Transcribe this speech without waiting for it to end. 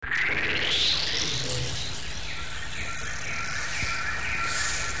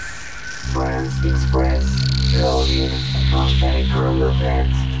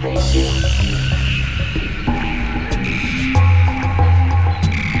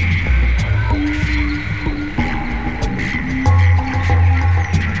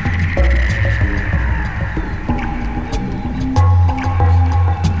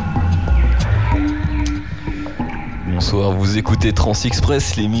Bonsoir, vous écoutez Trans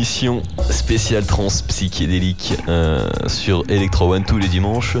Express, l'émission spéciale trans psychédélique sur Electro One tous les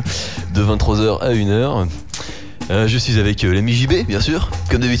dimanches de 23h à 1h. Je suis avec l'ami JB, bien sûr,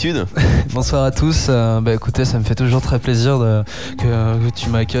 comme d'habitude. Bonsoir à tous. Écoutez, ça me fait toujours très plaisir que tu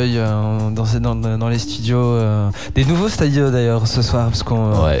m'accueilles dans les studios, des nouveaux studios d'ailleurs ce soir, parce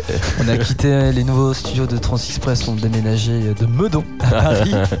qu'on on a quitté les nouveaux studios de Trans Express, on a déménagé de Meudon à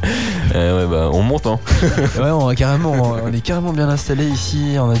Paris. On monte, hein. On est carrément bien installé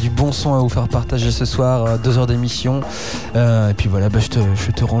ici. On a du bon son à vous faire partager ce soir, 2 heures d'émission. Et puis voilà, je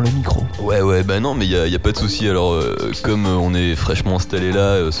te rends le micro. Non, mais y a pas de souci. Alors, comme on est fraîchement installé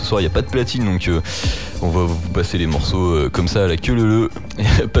là, ce soir il y a pas de platine, donc on va vous passer les morceaux comme ça à la queue leu,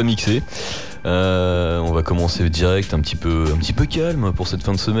 pas mixé. On va commencer direct un petit peu calme pour cette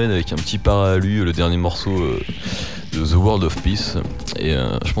fin de semaine avec un petit Paralu, le dernier morceau de The World of Peace, et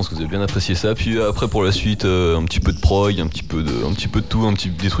je pense que vous avez bien apprécié ça. Puis après pour la suite, un petit peu de prog, un petit peu de tout,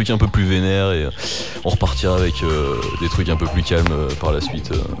 des trucs un peu plus vénères, et on repartira avec des trucs un peu plus calmes par la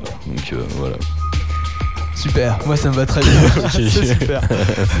suite. Donc voilà. Super, moi ça me va très bien. Okay. C'est super.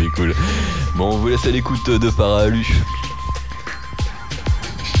 C'est cool. Bon, on vous laisse à l'écoute de Paralu.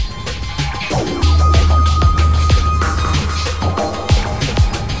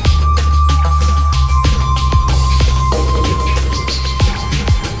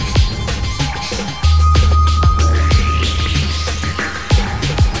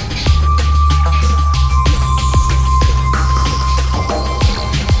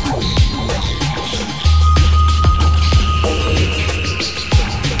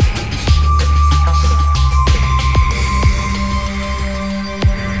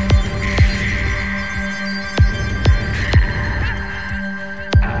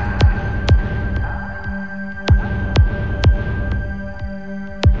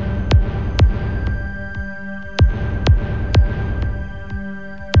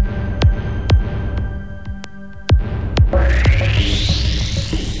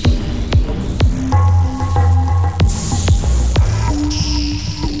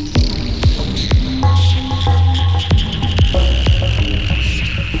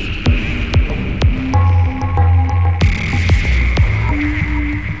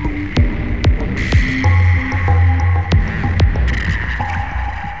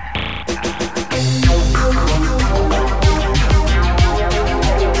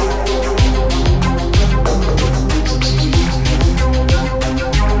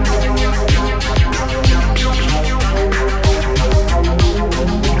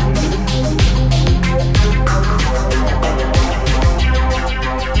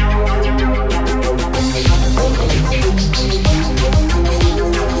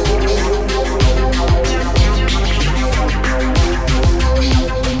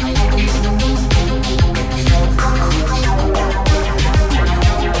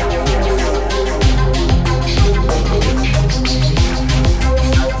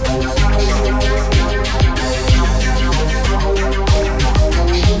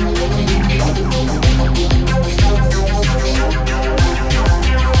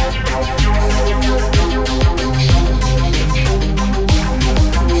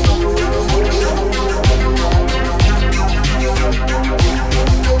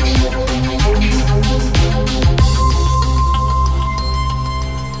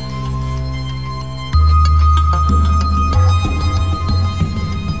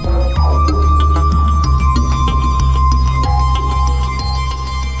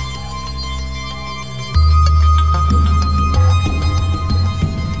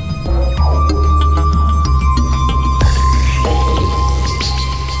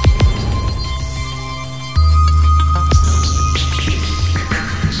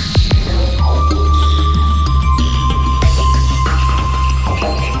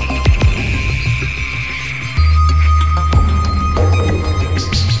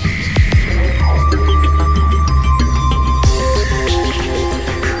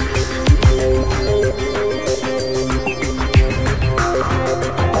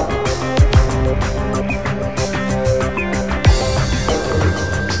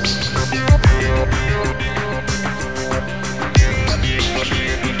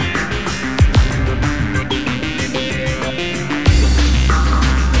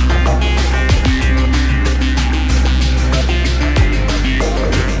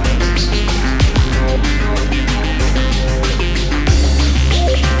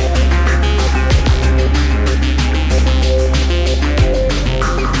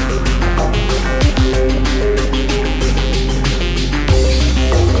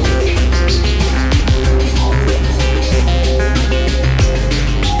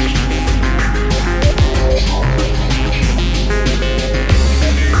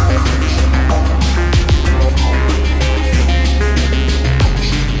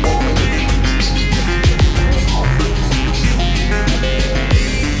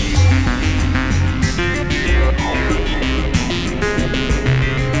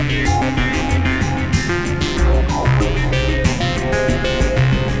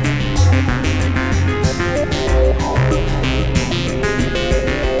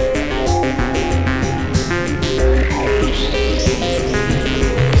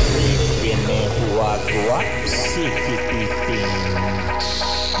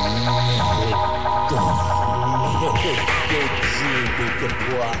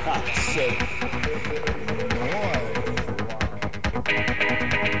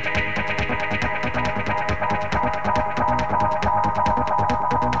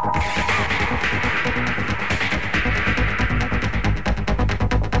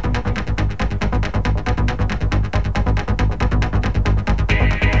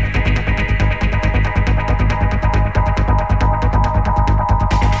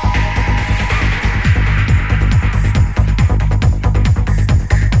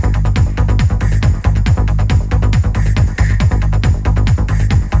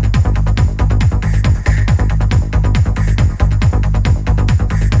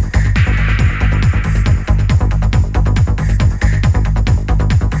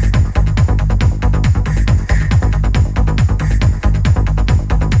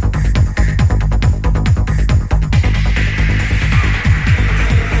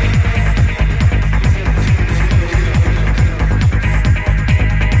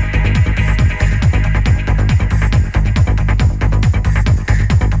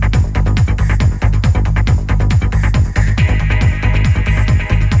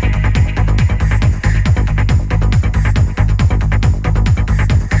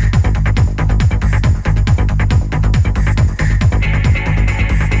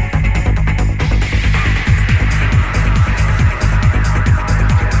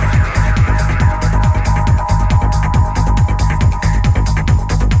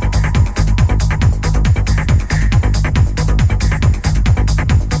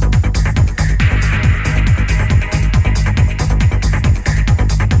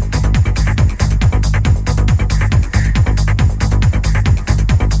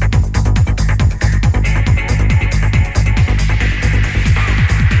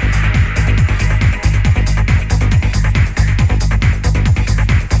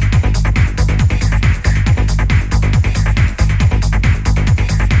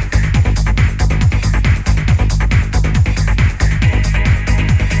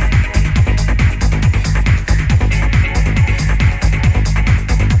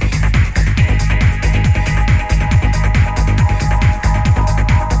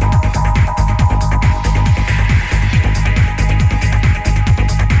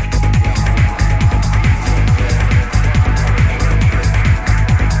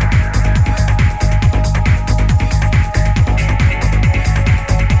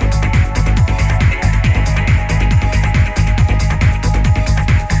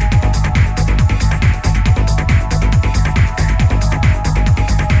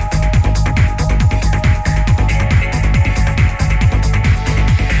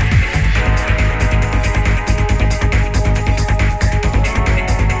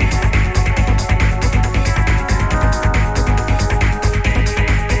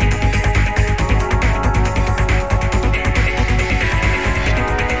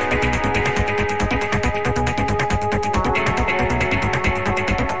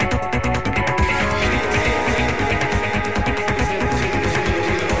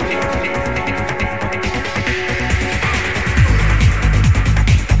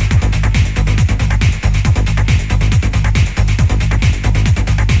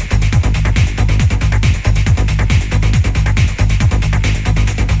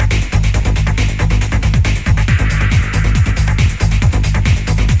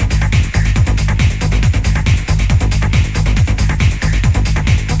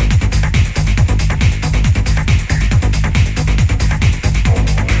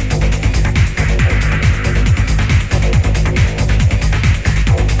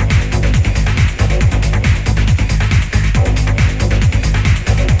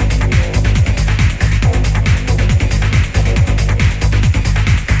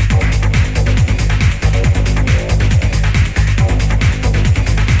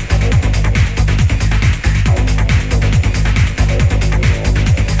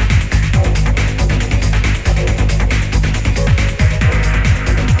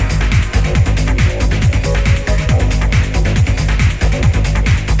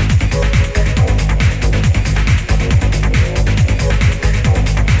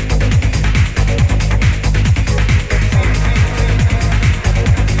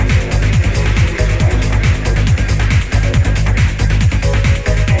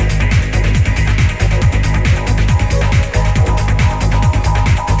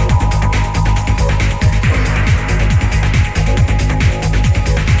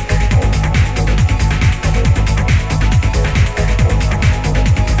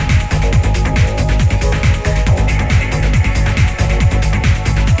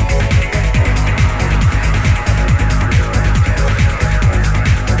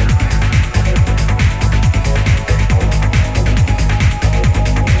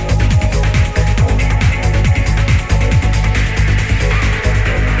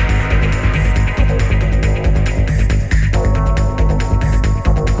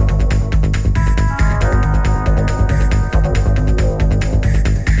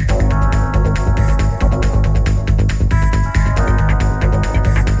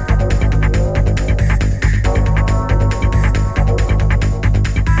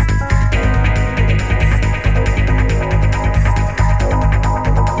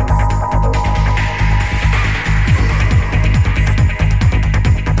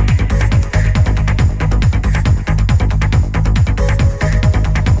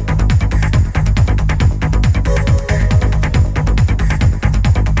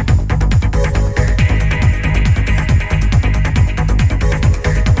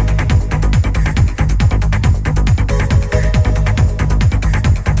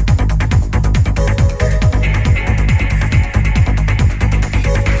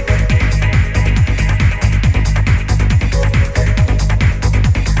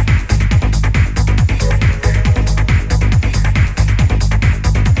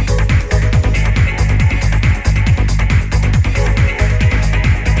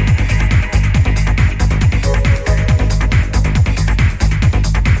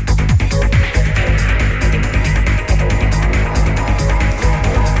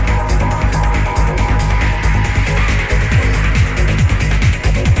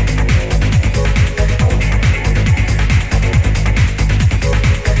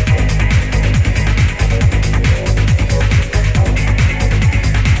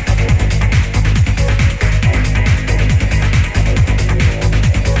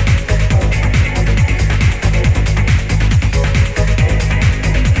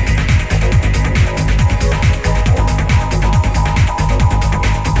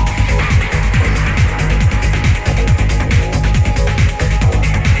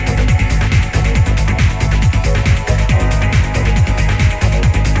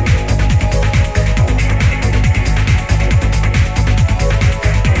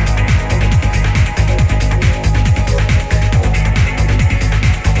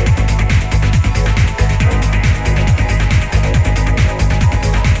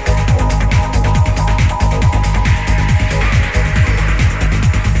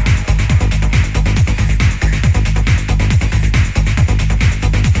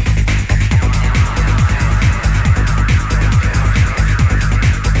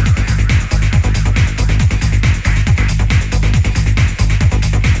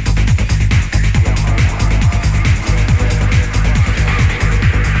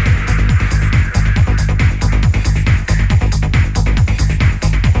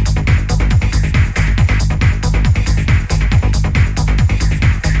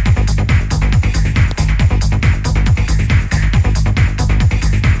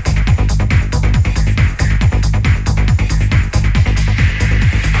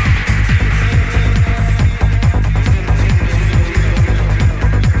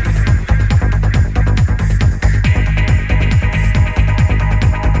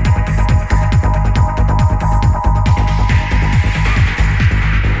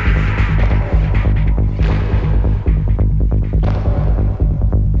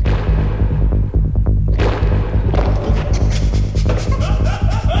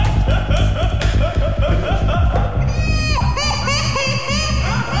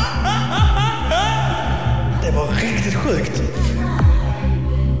 verrückt.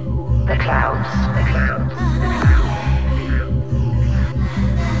 The clouds.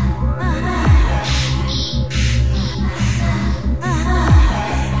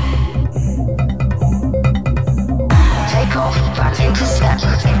 Take off, but intercept.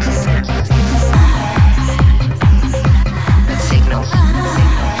 Signal.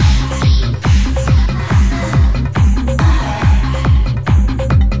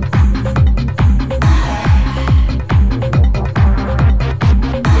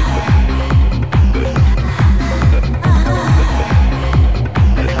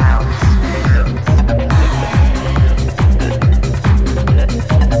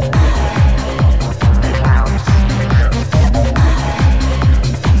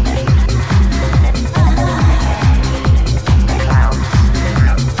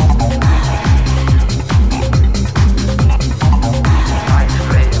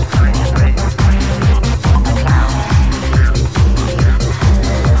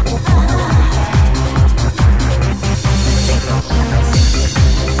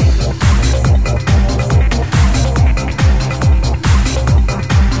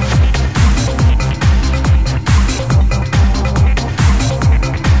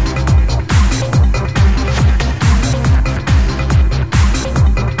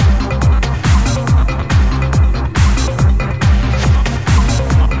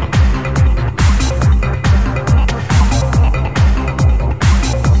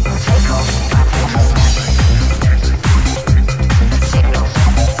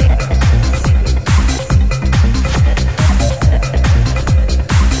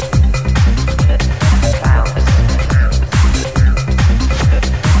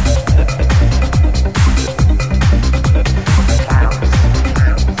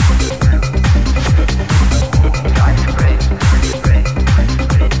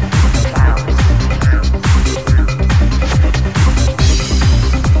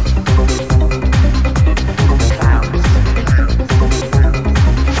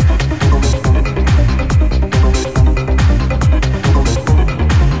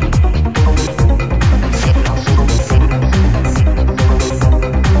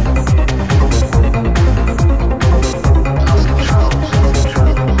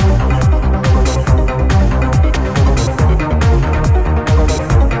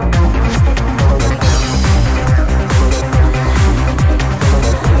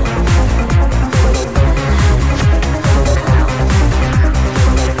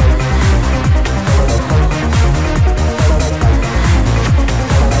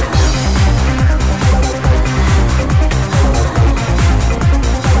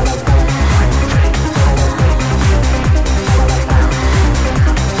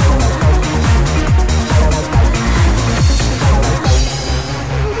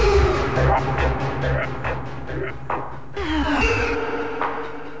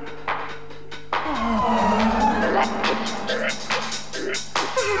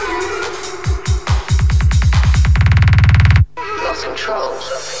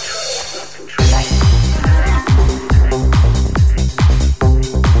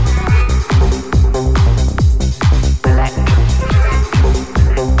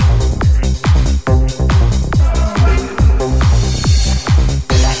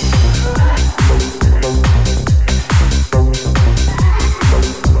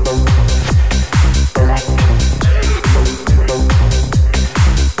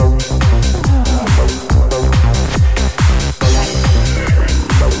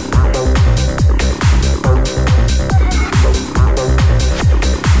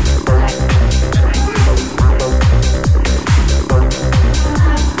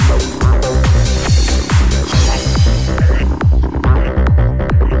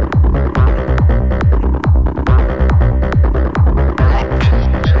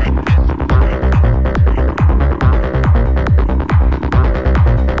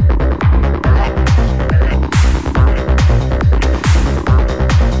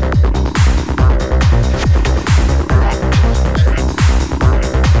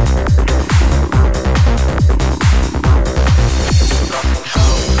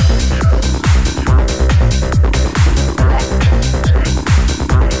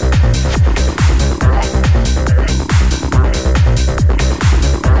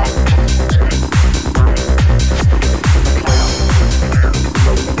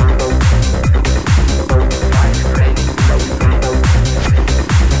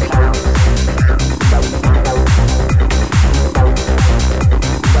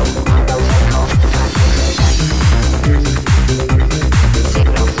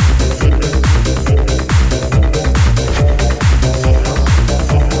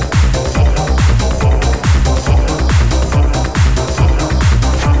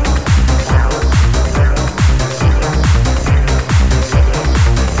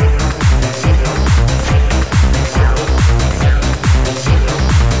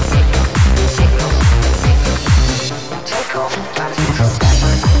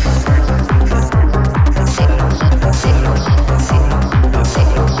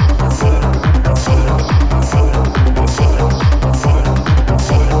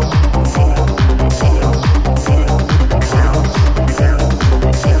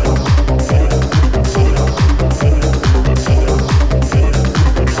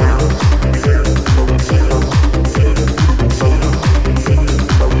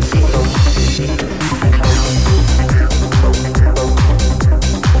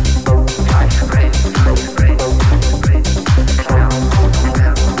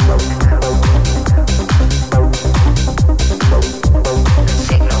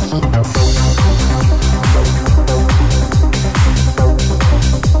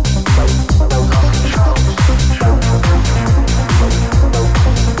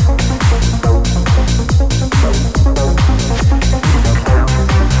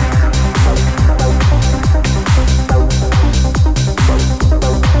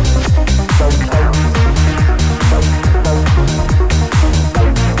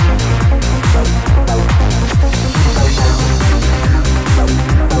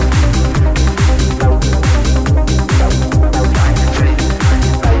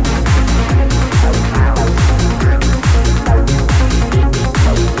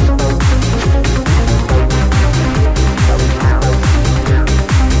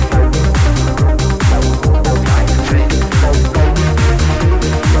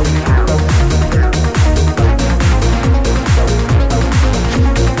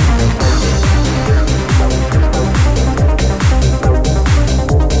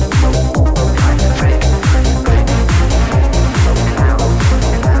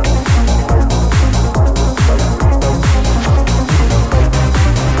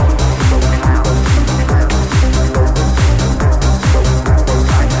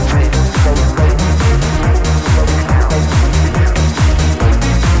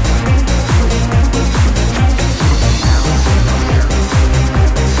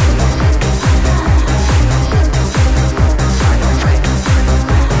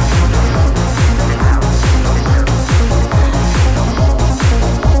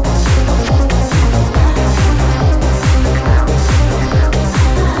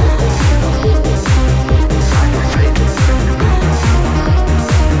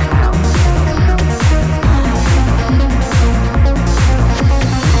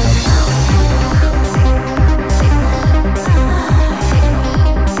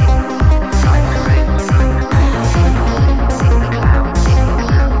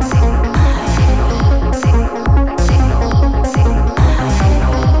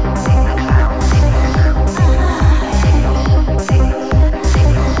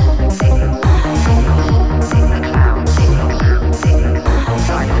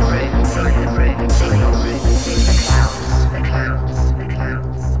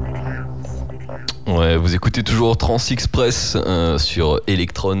 écoutez toujours Trans Express sur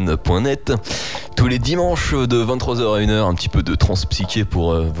electron.net. Tous les dimanches de 23h à 1h, un petit peu de trans psyché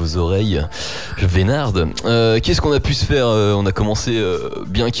pour vos oreilles vénardes. Qu'est-ce qu'on a pu se faire on a commencé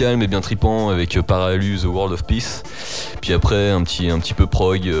bien calme et bien tripant avec Paralu, The World of Peace. Puis après, un petit peu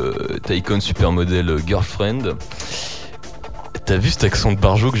prog, Tycoon Supermodel Girlfriend. T'as vu cet accent de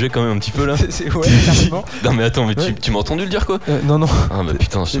barjo que j'ai quand même un petit peu là? Ouais, carrément. Non mais attends, mais ouais. tu m'as entendu le dire quoi? Non. Ah bah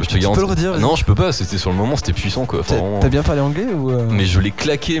putain, je te garantis. Tu peux le redire? Non, je peux pas, c'était sur le moment, c'était puissant quoi. Enfin, t'as bien parlé anglais ou Mais je l'ai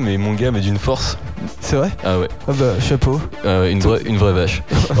claqué, mais mon gars, mais d'une force. C'est vrai? Ah ouais. Ah bah chapeau. Une vraie vache.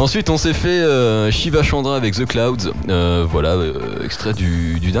 Ensuite, on s'est fait Shiva Chandra avec The Clouds. Voilà, extrait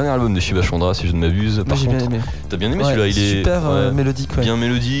du dernier album de Shiva Chandra, si je ne m'abuse. Moi j'ai bien aimé. T'as bien aimé celui-là? Il est super mélodique. Ouais. Bien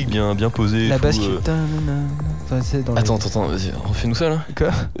mélodique, bien posé. La basse qui. Attends, vas-y, refais-nous ça là.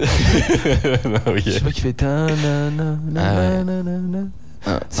 Quoi? Non, okay. Je sais pas qui fait.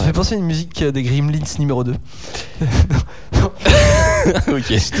 Ça fait penser à une musique des Gremlins numéro 2. Ok.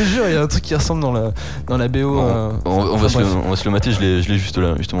 Je te jure, il y a un truc qui ressemble dans la BO. On va se le mater, je l'ai juste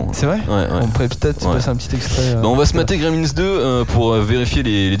là, justement. C'est vrai? Ouais. On pourrait peut-être passer un petit extrait. On va se mater Gremlins 2 pour vérifier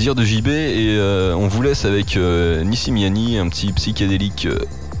les dires de JB et on vous laisse avec Nissim Yani, un petit psychédélique.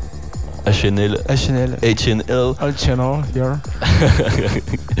 HNL.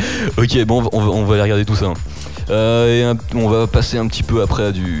 Ok, bon, on va aller regarder tout ça. Et on va passer un petit peu après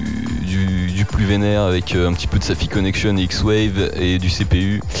à du plus vénère avec un petit peu de Safi Connection, X-Wave et du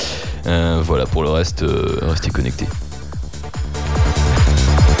CPU. Voilà, pour le reste, restez connectés.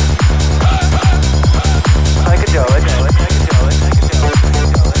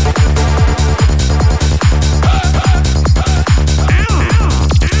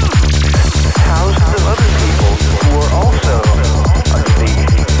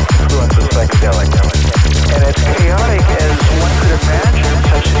 And as chaotic as one could imagine in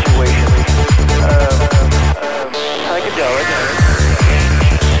such situations, psychedelic.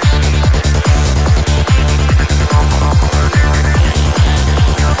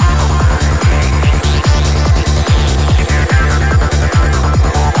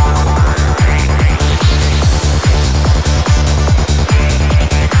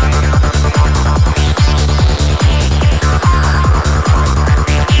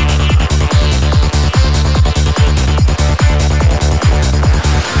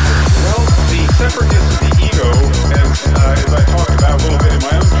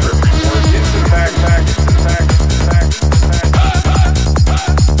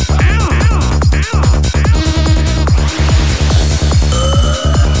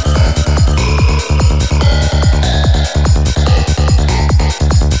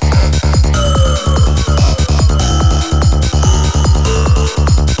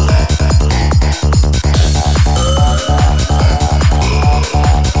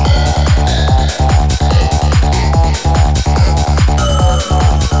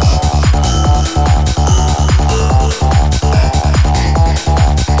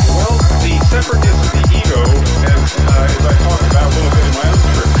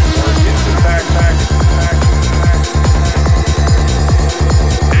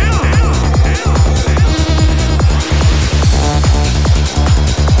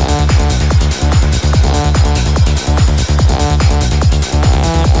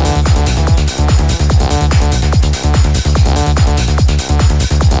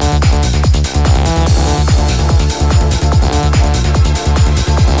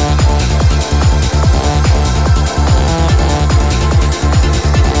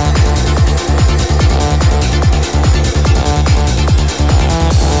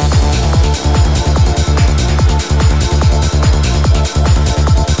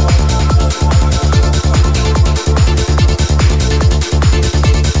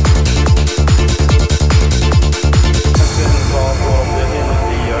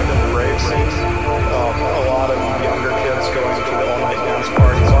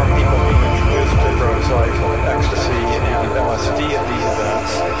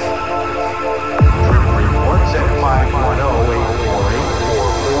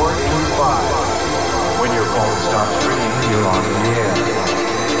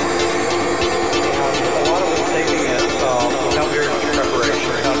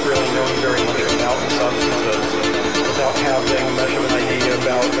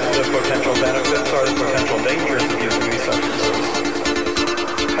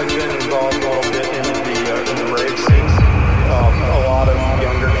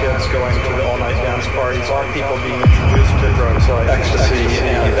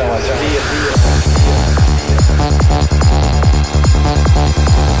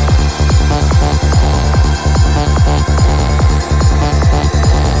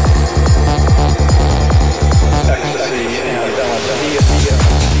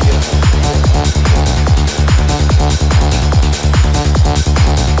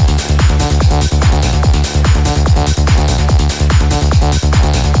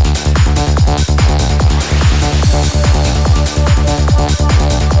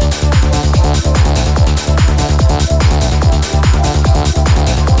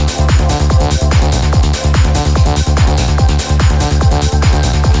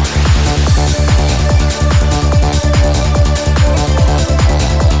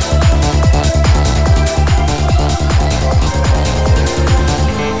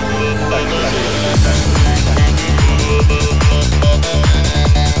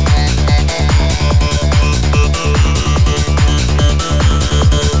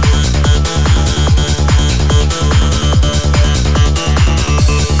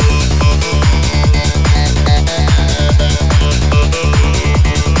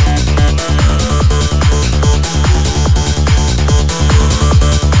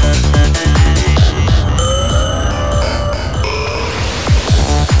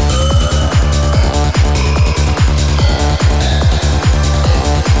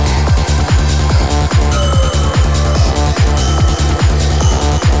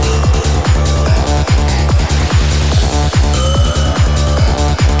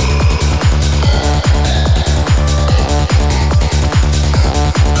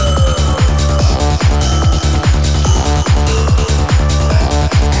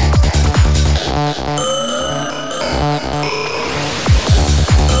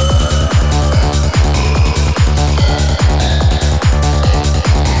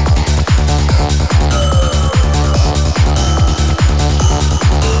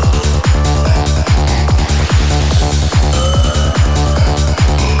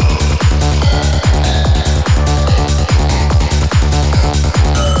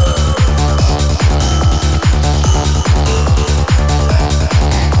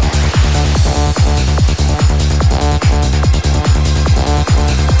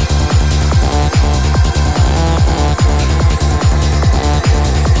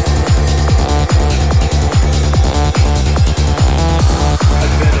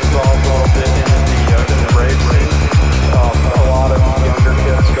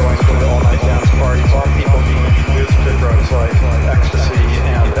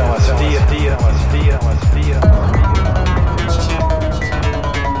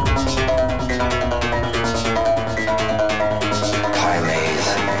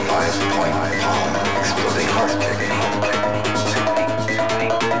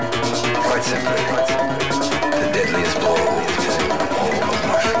 Quite simply, the deadliest blow of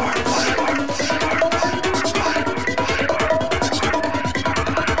martial arts.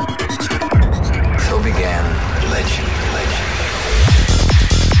 So began legend.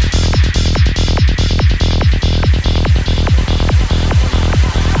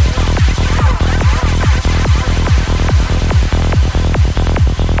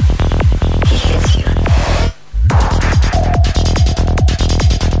 He hits you.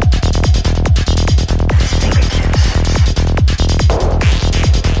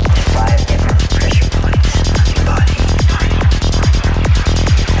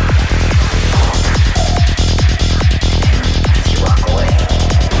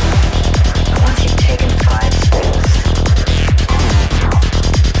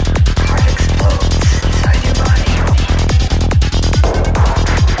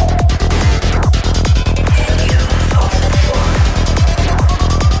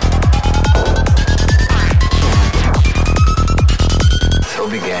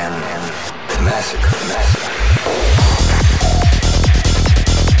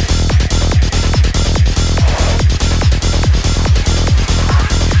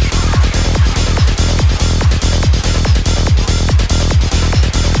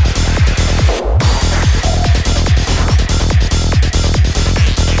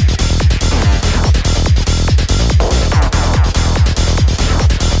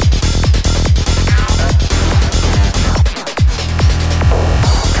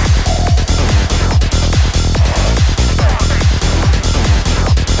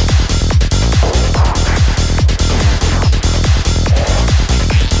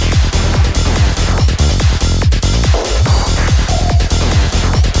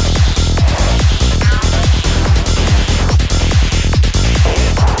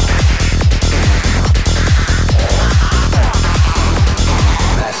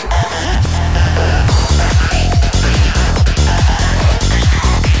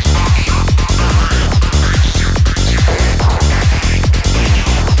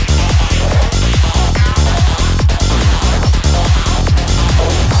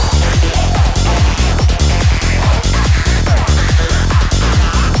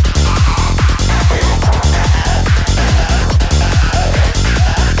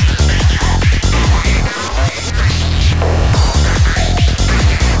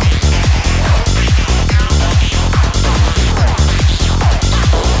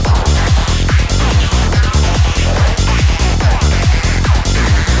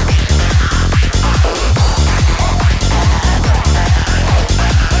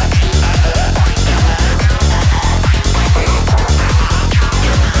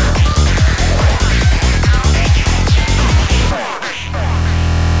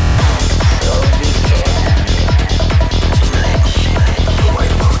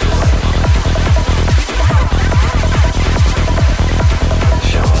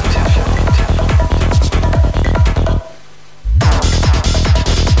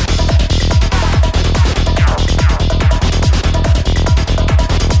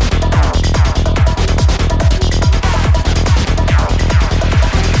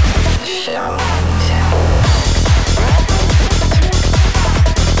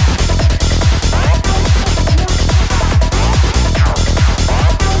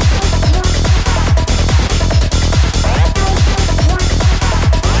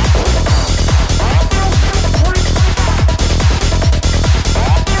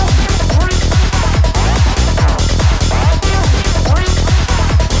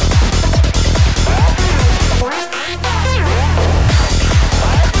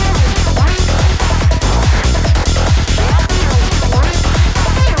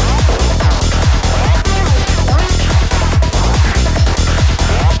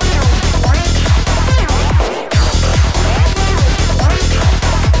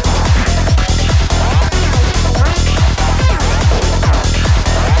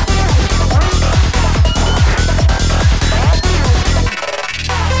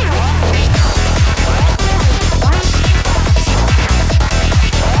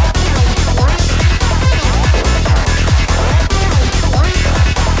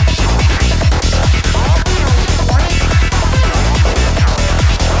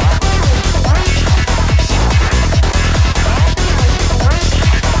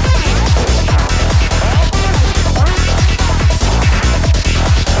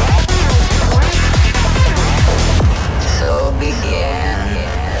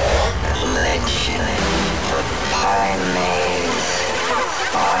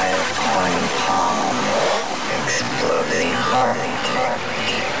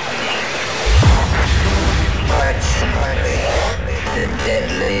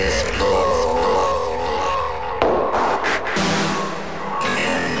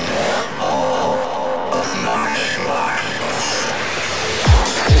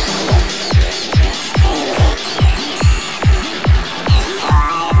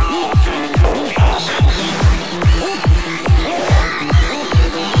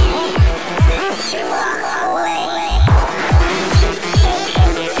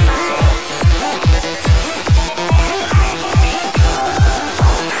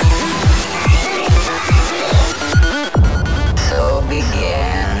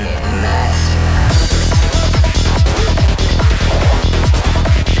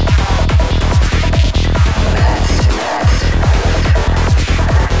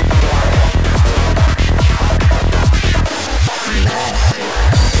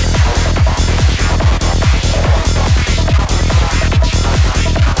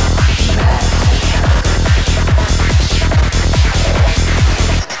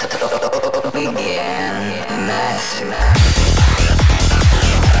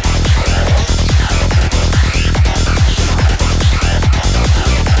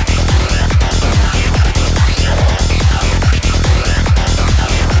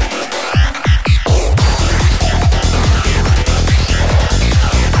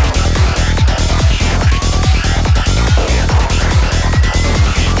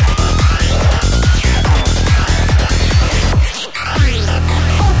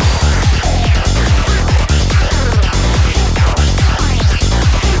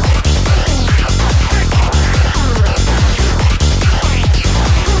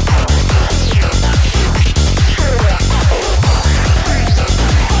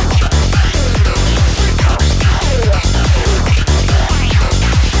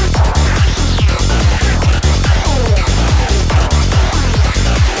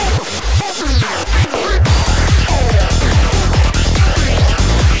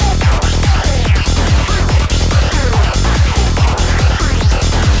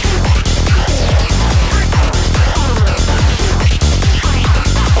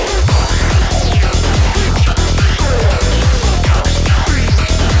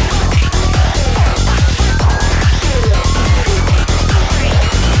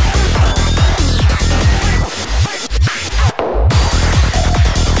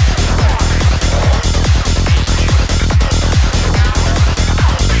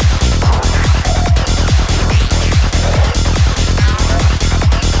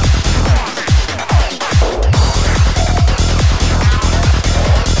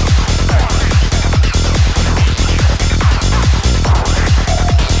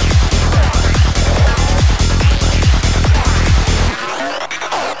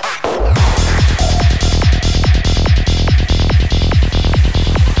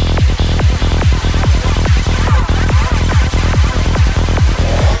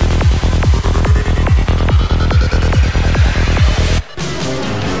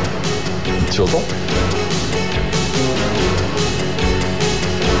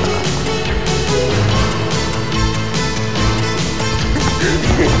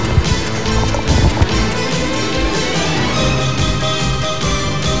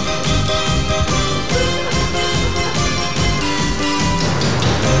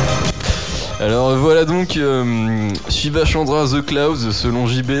 Alors voilà donc Shiva Chandra The Clouds, selon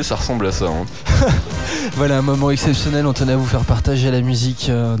JB, ça ressemble à ça. Hein. Voilà un moment exceptionnel, on tenait à vous faire partager la musique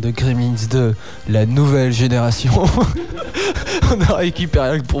de Gremlins de la nouvelle génération. On a récupéré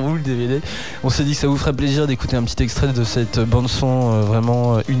rien que pour vous le DVD. On s'est dit que ça vous ferait plaisir d'écouter un petit extrait de cette bande son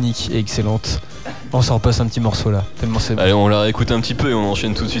vraiment unique et excellente. On s'en repasse un petit morceau là, tellement c'est bon. Allez, on la réécoute un petit peu et on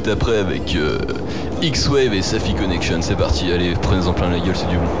enchaîne tout de suite après avec X-Wave et Safi Connection. C'est parti, allez, prenez-en plein la gueule, c'est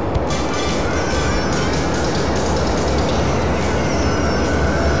du bon.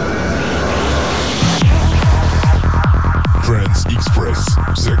 Trance Express,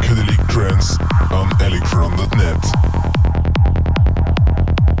 psychedelic trance on electron.net.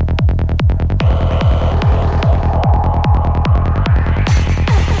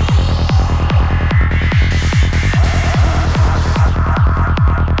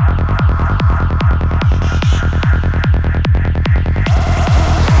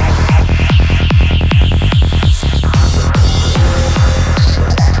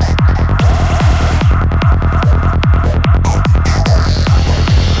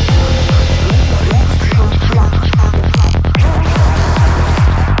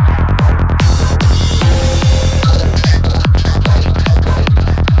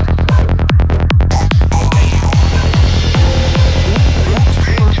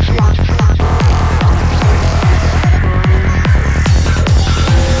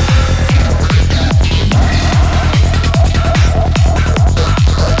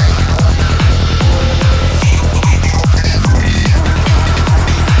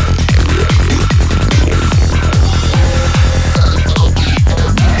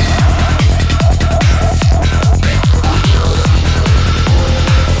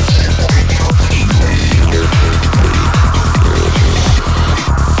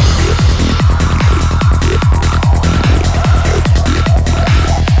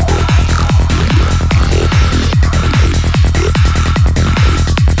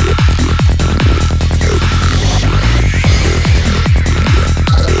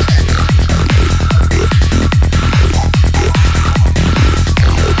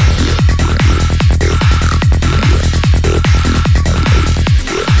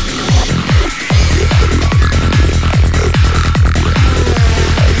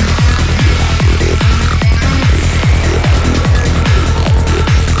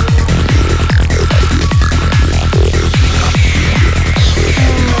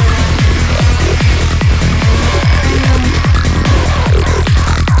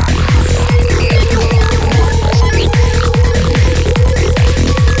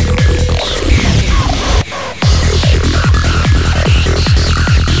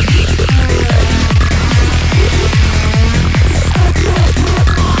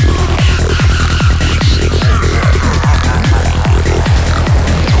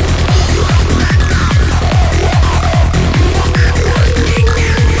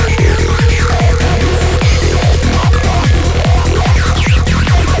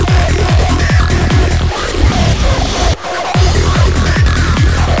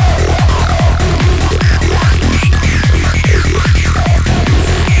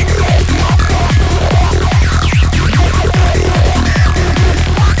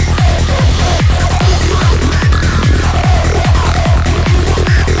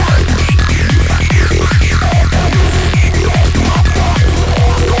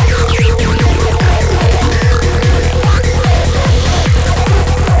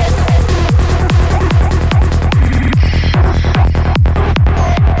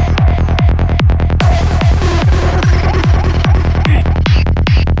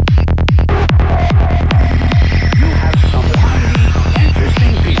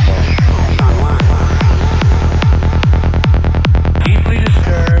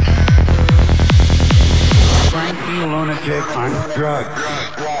 Yeah.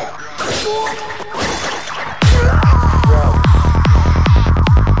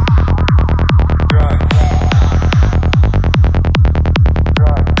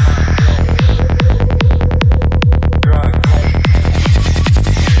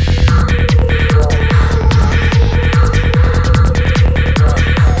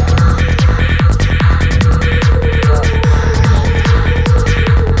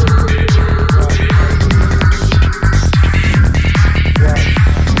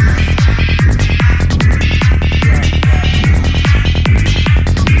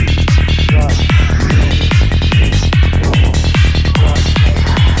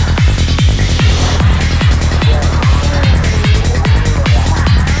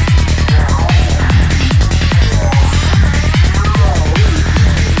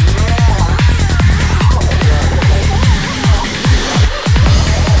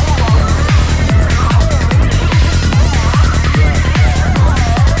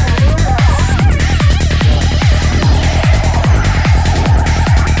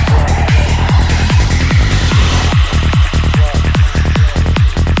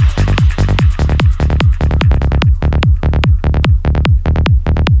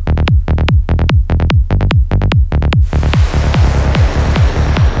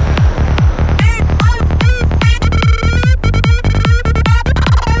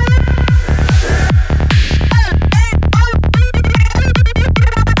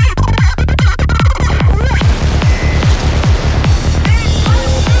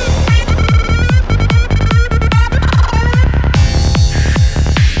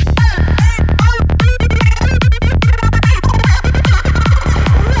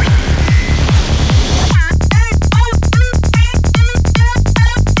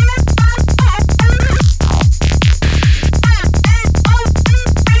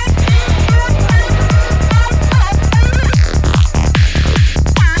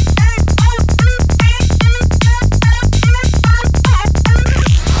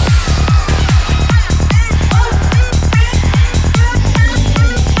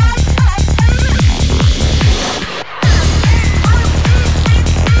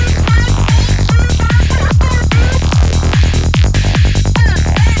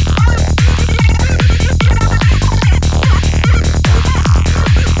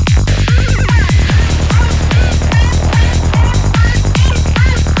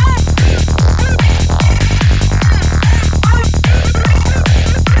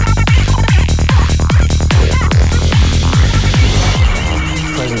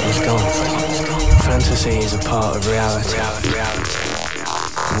 gone. Fantasy is a part of reality.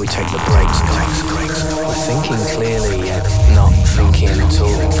 We take the breaks. We're thinking clearly yet not thinking at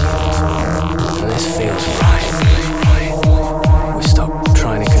all. And this feels right. We stop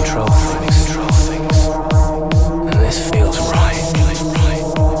trying to control things. And this feels right.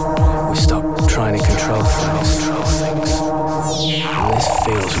 We stop trying to control things. And this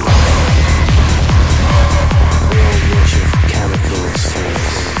feels right. We all worship chemicals.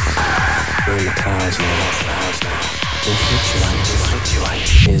 We're in the clouds now. We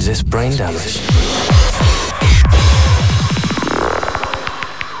fluctuate. Is this brain damage?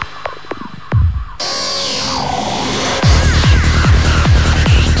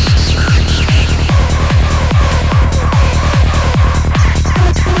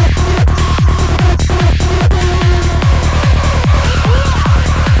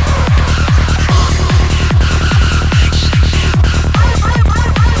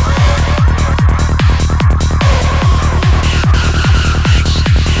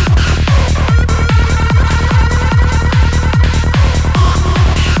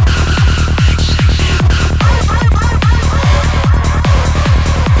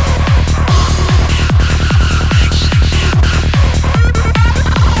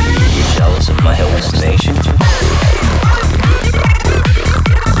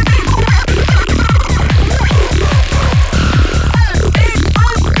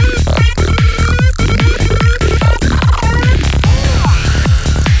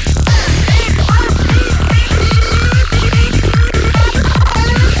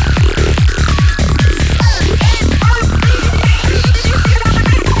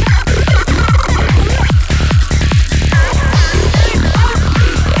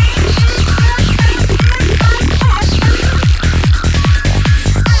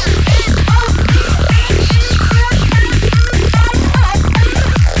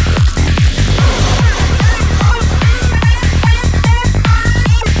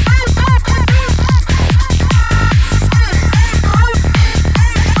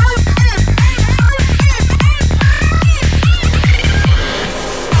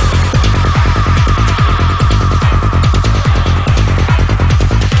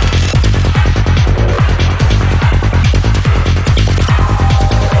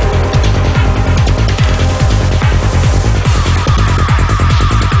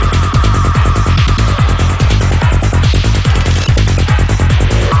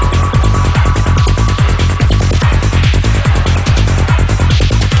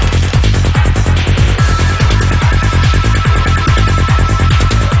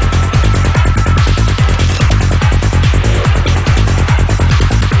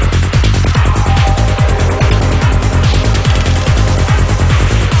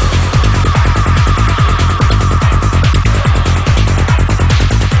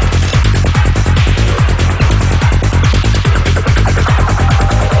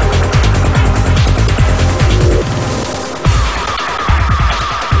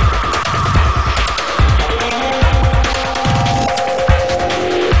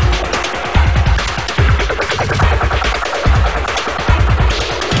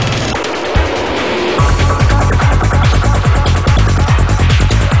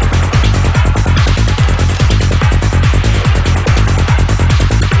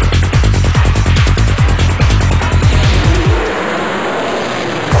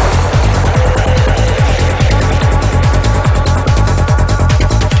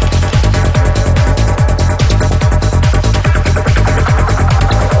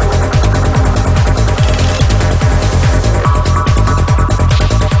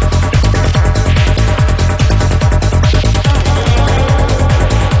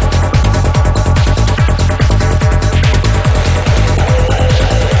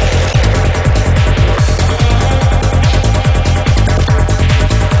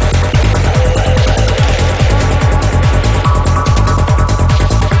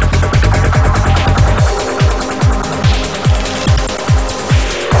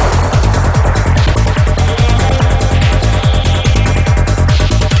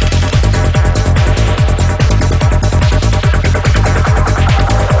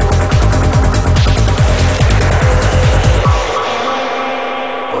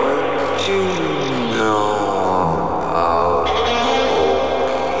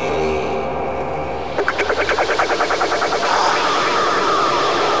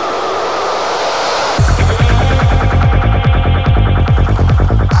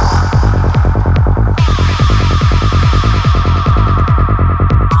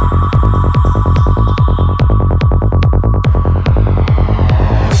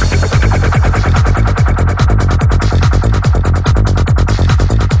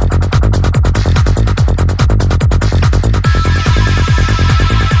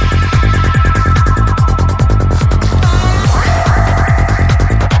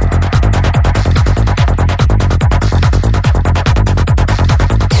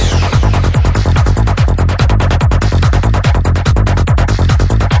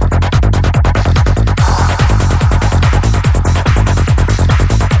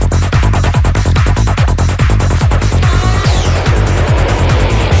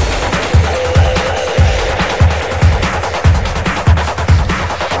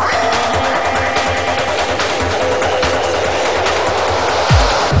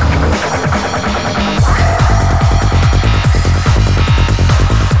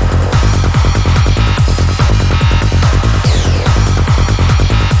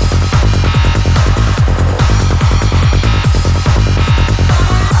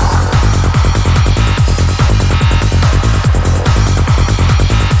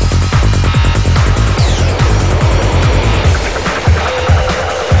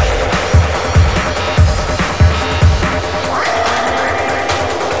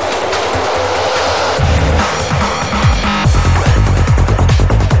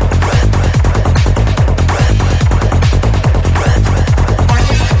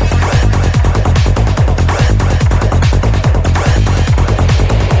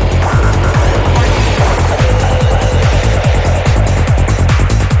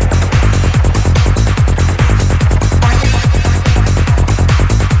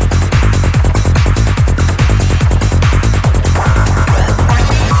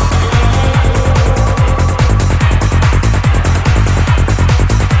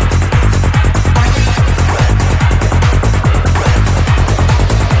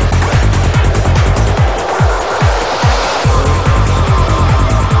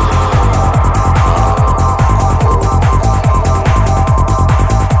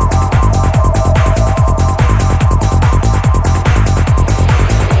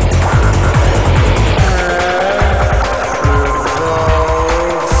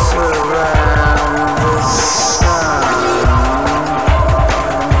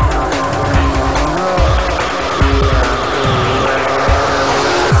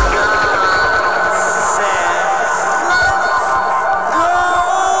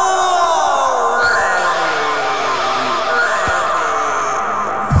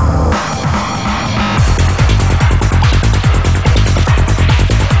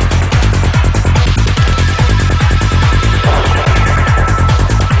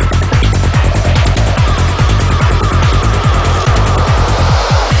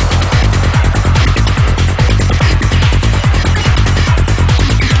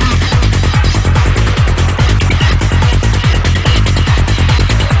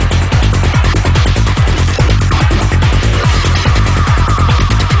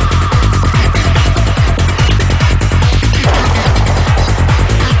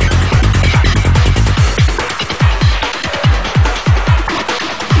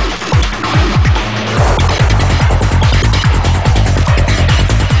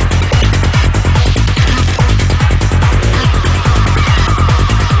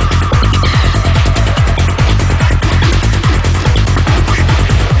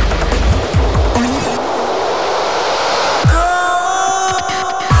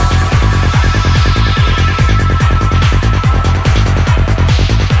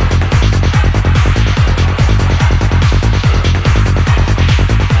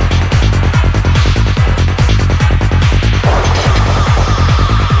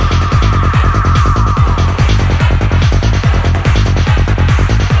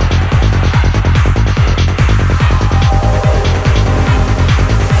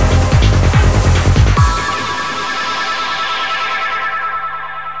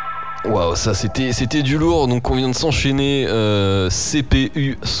 Waouh, ça c'était du lourd. Donc on vient de s'enchaîner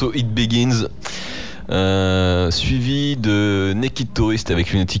CPU So It Begins. Suivi de Naked Tourist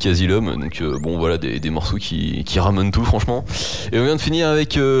avec Lunatic Asylum. Donc bon voilà des morceaux qui ramènent tout franchement. Et on vient de finir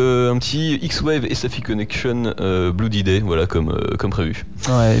avec un petit X-Wave et Safi Connection Bloody Day, voilà comme prévu.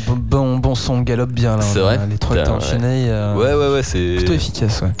 Ouais, bon son, galope bien là. C'est vrai. Les trois que t'as enchaînés. Ouais, c'est plutôt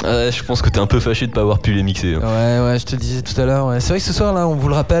efficace, ouais. Ouais, je pense que t'es un peu fâché de pas avoir pu les mixer. Hein. Ouais, je te le disais tout à l'heure. Ouais. C'est vrai que ce soir là, on vous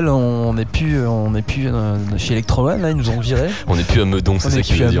le rappelle, on n'est plus chez Electro One, là ils nous ont viré. On n'est plus à Meudon, c'est ça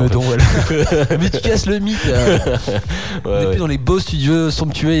qui veut dire. Meudon, voilà. Mais tu casses le mythe. On n'est plus dans les beaux studios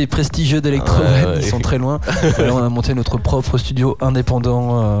somptueux et prestigieux d'Electro One, ils sont très loin. Voilà, on a monté notre propre studio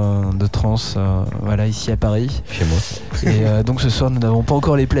indépendant de trance, voilà, ici à Paris. Chez moi. Et donc ce soir, nous n'avons pas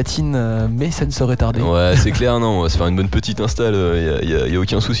encore les platines, mais ça ne saurait tarder. Ouais, c'est clair, non, on va se faire une bonne petite install, y a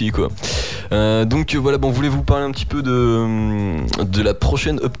aucun souci quoi. Donc voilà, bon, voulez-vous parler un petit peu de la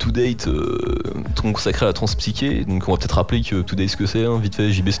prochaine Up to Date consacrée à la trance psyché. Donc on va peut-être rappeler que Up to Date ce que c'est, hein. Vite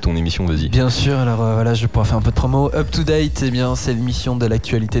fait, JB, c'est ton émission, vas-y. Bien sûr, alors voilà, je pourrais faire un peu de promo. Up to Date, eh bien, c'est l'émission de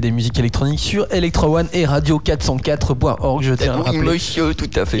l'actualité des musiques électroniques sur Electro One et Radio 404.org. Je tiens à rappeler. Monsieur, tout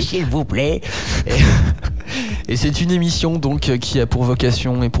à fait. S'il vous plaît. Et c'est une émission donc qui a pour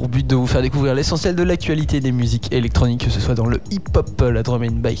vocation et pour but de vous faire découvrir l'essentiel de l'actualité des musiques électroniques, que ce soit dans le hip-hop, la drum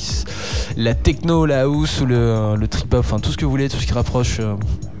and bass, la techno, la house ou le trip-hop, enfin tout ce que vous voulez, tout ce qui rapproche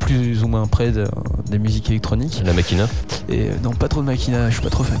plus ou moins près des musiques électroniques. La Machina. Et non, pas trop de Machina, je suis pas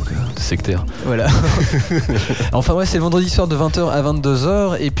trop fan quoi. Sectaire. Voilà. Enfin ouais, c'est le vendredi soir de 20h à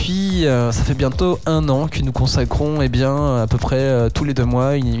 22h et puis ça fait bientôt 1 an que nous consacrons à peu près tous les 2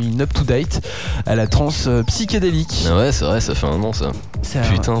 mois une up-to-date à la trance psychédélique. Ah ouais, c'est vrai, ça fait 1 an ça.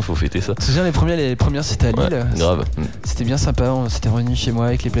 Putain, faut fêter ça. Je me souviens, les premières c'était à Lille. Ouais, grave. C'était bien sympa, on s'était revenu chez moi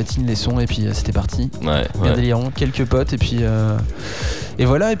avec les platines, les sons et puis c'était parti. Ouais. Bien délirant, quelques potes et puis et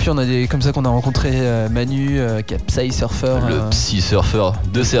voilà, et puis on a comme ça qu'on a rencontré Manu, Psy Surfer. Le Psy Surfer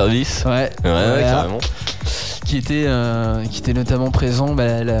de service. Ouais, carrément. Qui était notamment présent.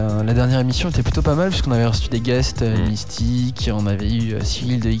 La dernière émission était plutôt pas mal puisqu'on avait reçu des guests, Mystique, on avait eu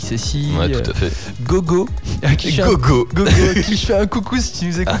Cyril de XSI. Ouais, tout à fait. Gogo. Qui je fais un coucou si tu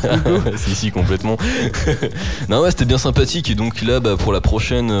nous écoutes, Gogo. si, complètement. Non, ouais, c'était bien sympathique. Et donc là, pour la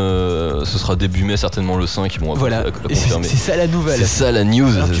prochaine, ce sera début mai, certainement le 5. Bon, voilà, la confirmer. C'est ça la nouvelle. C'est ça la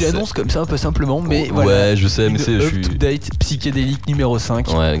news. Alors, tu l'annonces comme ça un peu simplement, mais ouais, voilà. je sais, mais c'est. Up-to-date psychédélique numéro 5.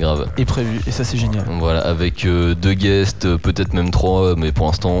 Ouais, grave. Est prévu, et ça c'est génial. Voilà, avec 2 guests, peut-être même 3, mais pour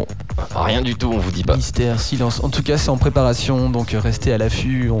l'instant, rien du tout, on vous dit pas. Mystère, silence. En tout cas, c'est en préparation, donc restez à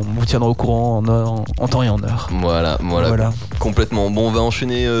l'affût, on vous tiendra au courant en temps et en heure. Voilà. Complètement. Bon, on va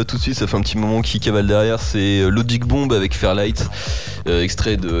enchaîner tout de suite, ça fait un petit moment qui cavale derrière, c'est Logic Bomb avec Fairlight,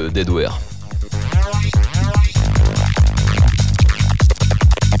 extrait de Deadware.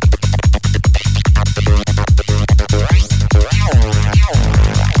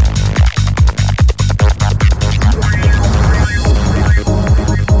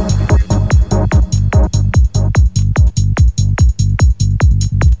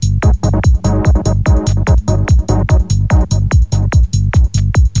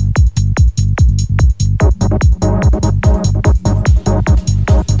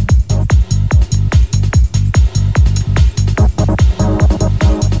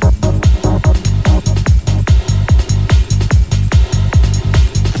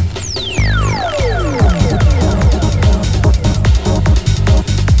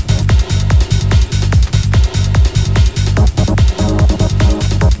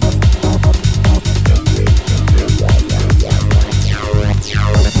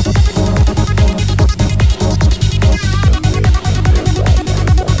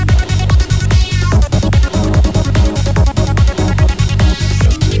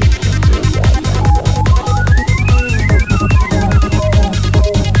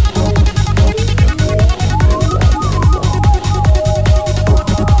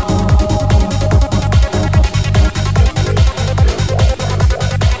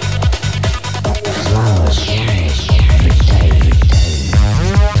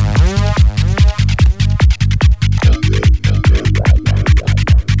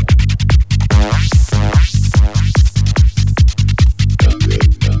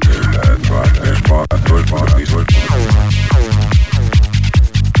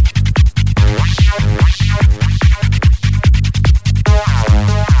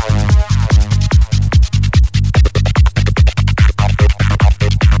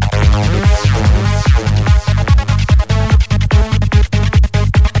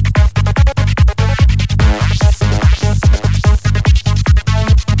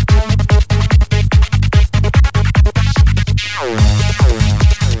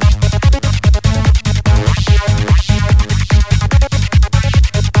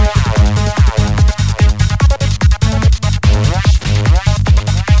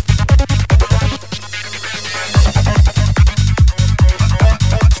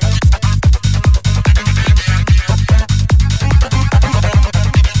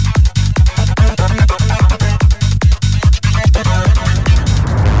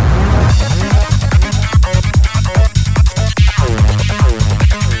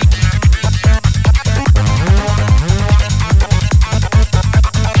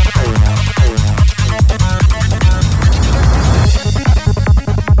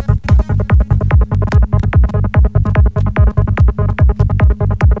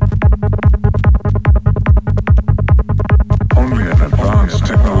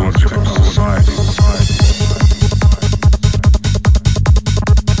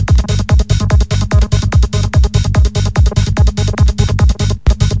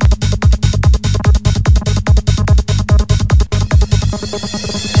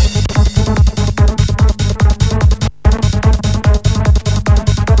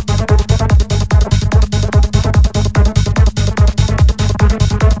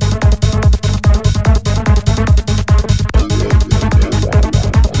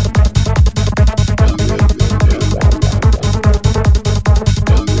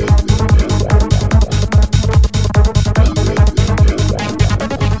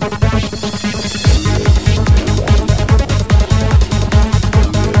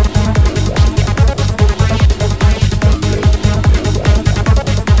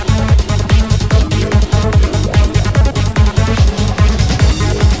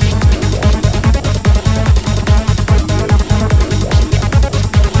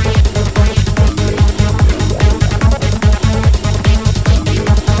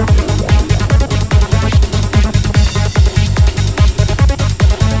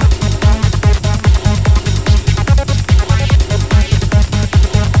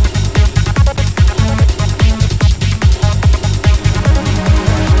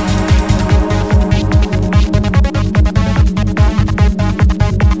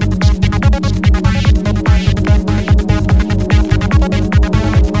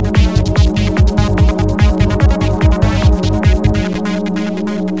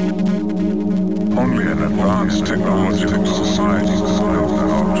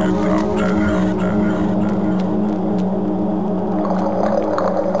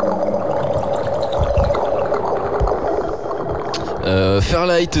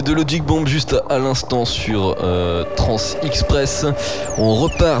 Night de Logic Bomb juste à l'instant sur Trans Express. On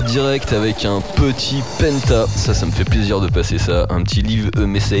repart direct avec un petit Penta. Ça me fait plaisir de passer ça. Un petit Leave a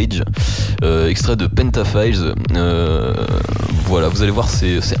Message, extrait de Penta Files. Voilà, vous allez voir,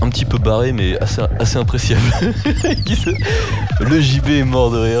 c'est un petit peu barré, mais assez appréciable. Le JB est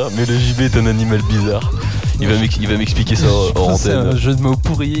mort de rire, mais le JB est un animal bizarre. Il va m'expliquer ça hors antenne. C'est un jeu de mots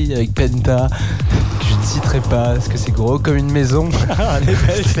pourri avec Penta. Je ne citerai pas, parce que c'est gros comme une maison. Elle est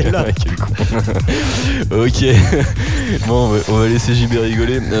belle celle-là. Quel con. Ok. Bon, on va laisser JB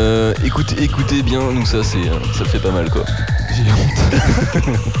rigoler. Écoutez bien, nous ça fait pas mal quoi. J'ai honte.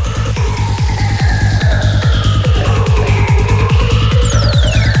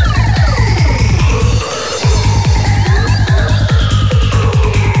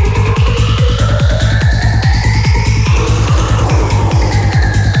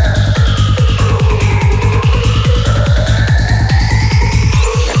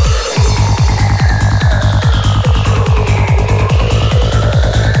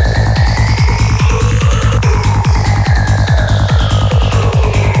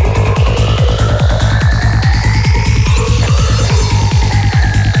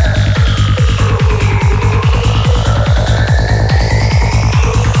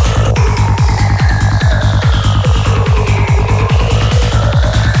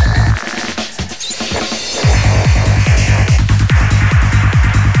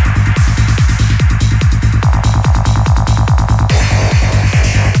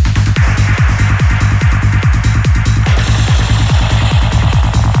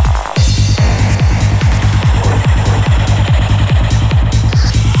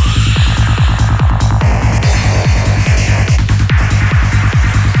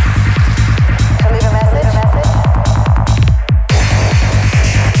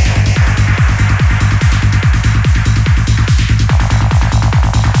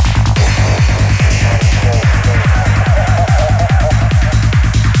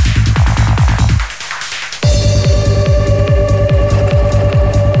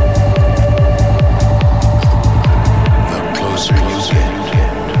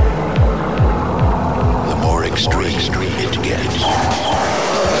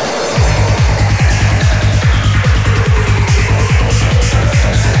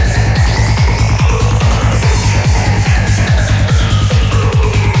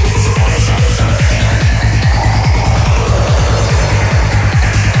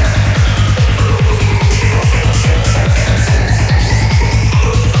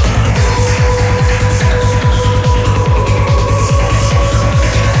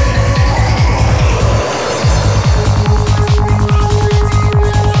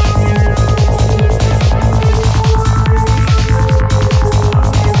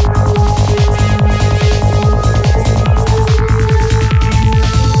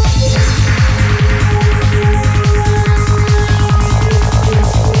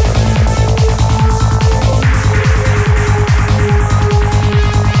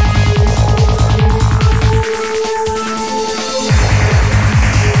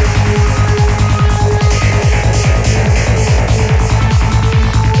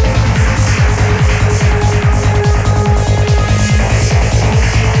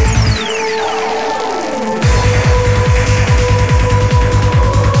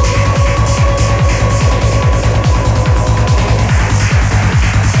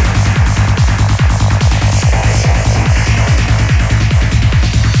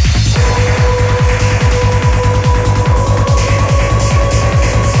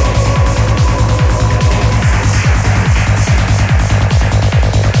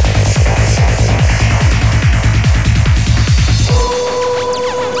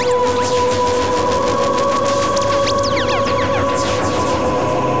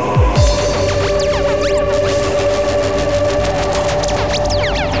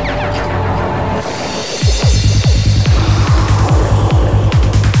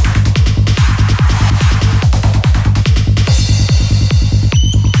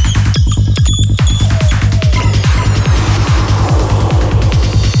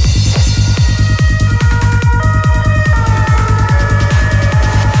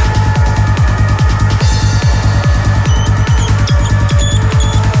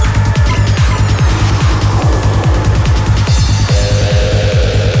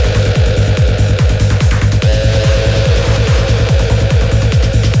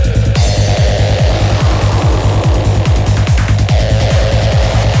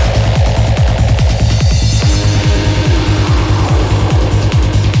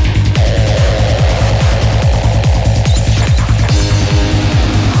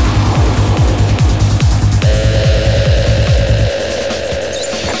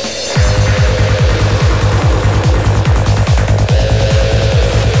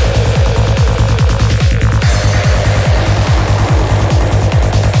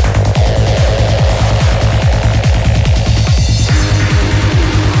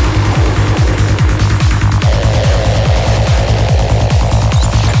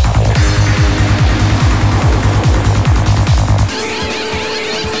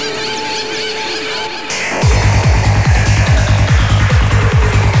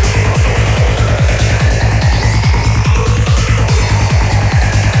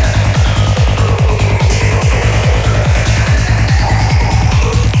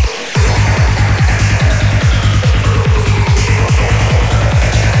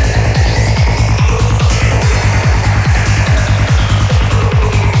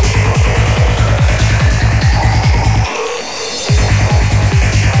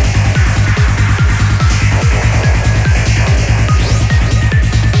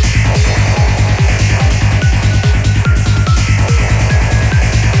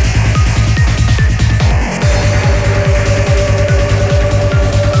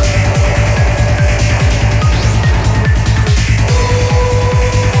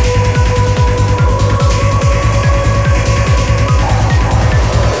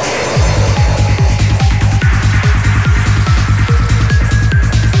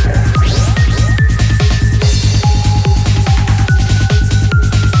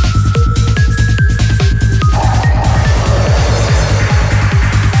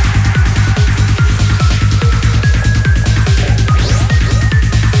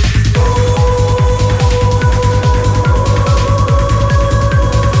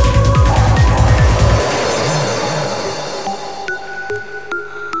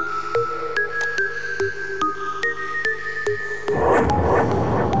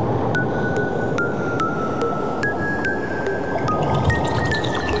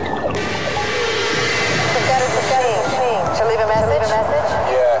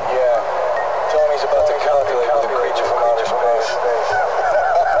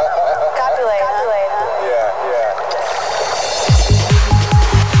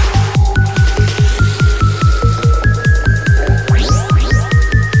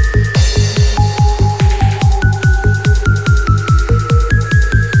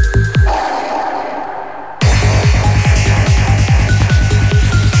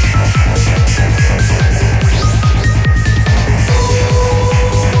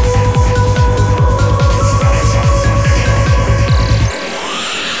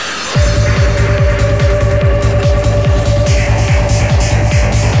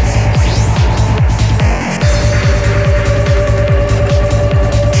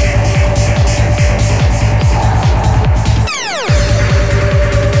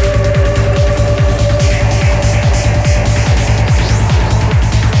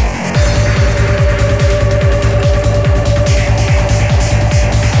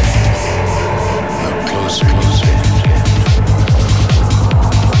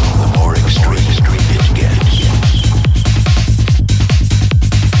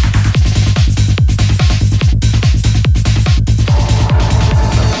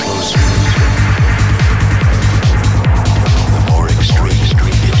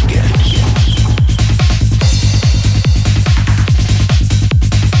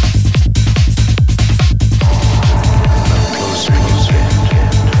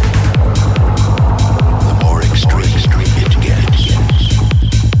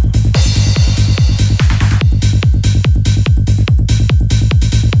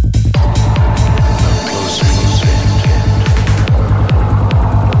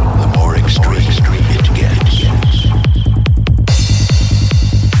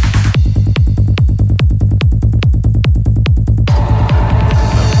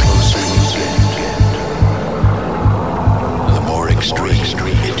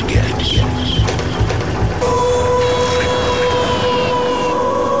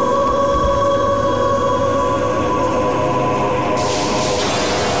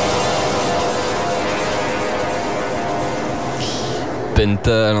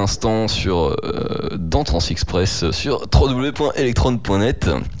 Penta à l'instant sur dans Transexpress sur www.electron.net.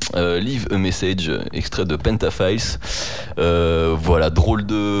 Leave a message, extrait de Pentafiles. Voilà, drôle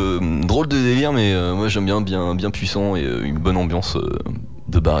de délire, mais moi j'aime bien puissant et une bonne ambiance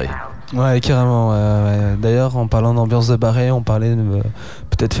de barré. Ouais, carrément. Ouais. D'ailleurs, en parlant d'ambiance de barré, on parlait de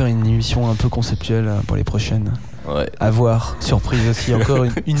peut-être faire une émission un peu conceptuelle pour les prochaines. Ouais. À voir, surprise aussi, encore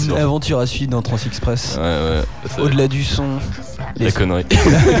une aventure à suivre dans Transexpress. Ouais. Au-delà du son, la connerie.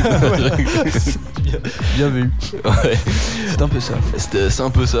 bien vu. Ouais. C'est un peu ça. C'est un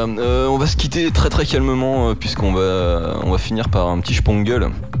peu ça. On va se quitter très très calmement puisqu'on va finir par un petit spongle.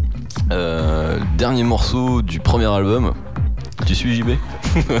 Dernier morceau du premier album. Tu suis JB?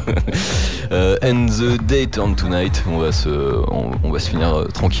 And the Day Turned Tonight. On va se finir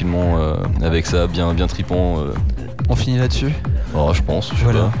tranquillement avec ça, bien tripant. On finit là-dessus. Oh, je pense.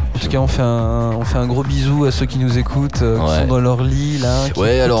 Voilà. En tout cas, on fait un gros bisou à ceux qui nous écoutent, qui sont dans leur lit là. Qui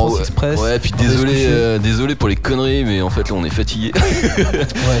ouais, alors Transexpress. Ouais, puis désolé pour les conneries, mais en fait là on est fatigué.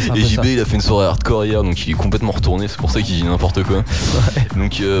 Ouais, et JB il a fait une soirée hardcore hier, donc il est complètement retourné. C'est pour ça qu'il dit n'importe quoi. Ouais.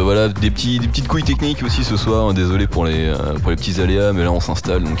 Donc voilà, des petites couilles techniques aussi ce soir. Désolé pour les petits aléas, mais là on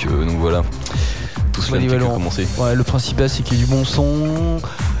s'installe, donc voilà. Tout cela ne fait que commencer. Ouais, le principal c'est qu'il y ait du bon son.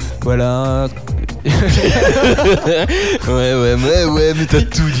 Voilà. ouais, mais t'as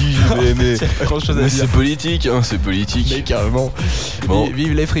tout dit, mais pas grand chose à dire. C'est politique, hein, c'est politique. Mais carrément. Bon.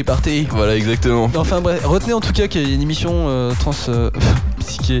 Vive les free parties. Voilà, exactement. Enfin bref, retenez en tout cas qu'il y a une émission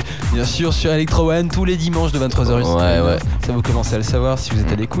psyché, bien sûr, sur Electro One tous les dimanches de 23h. Ouais. Ça vous commencez à le savoir si vous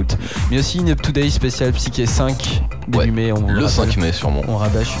êtes à l'écoute. Mais aussi une Up to Date spéciale Psyché 5 début mai. Le 5 mai sûrement. On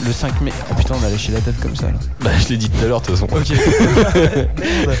rabâche le 5 mai. Oh putain, on a lâché la date comme ça là. Bah je l'ai dit tout à l'heure de toute façon. Ok.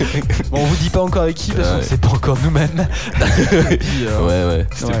 Bon, on vous dit pas encore avec qui parce qu'on sait pas encore nous-mêmes. Puis, ouais.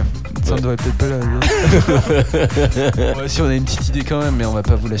 Ça ne devrait peut-être pas là. Ouais, si on a une petite idée quand même, mais on va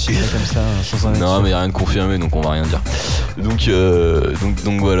pas vous lâcher ça comme ça sans un. Non, mais rien de confirmé, donc on va rien dire.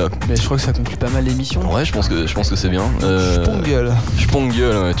 Donc voilà. Mais je crois que ça conclut pas mal l'émission. Ouais, je pense que c'est bien.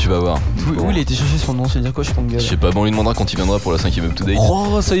 Spongle, ouais, tu vas voir. Où il a été chercher son nom, ça veut dire quoi, Spongle? Je sais pas, bon, on lui demandera quand il viendra pour la 5ème Up to Date.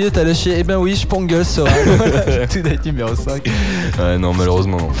 Oh, ça y est, t'as lâché. Eh ben oui, Spongle sera Up to Date numéro 5. Ouais, non,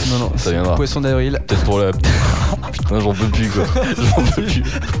 malheureusement, non. Ça viendra. Poisson d'avril. Peut-être pour la. Putain, j'en peux plus quoi.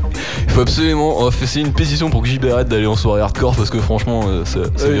 Il faut absolument. On va faire une pétition pour que JB arrête d'aller en soirée hardcore parce que franchement, ça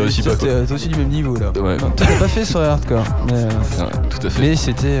ne réussit pas quoi. T'es aussi du même niveau là. Ouais. Non, t'as pas fait soirée hardcore. Mais, ouais, tout à fait. Mais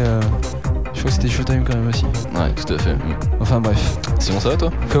c'était. Je crois que c'était Showtime quand même aussi. Ouais, tout à fait. Enfin bref. Sinon ça va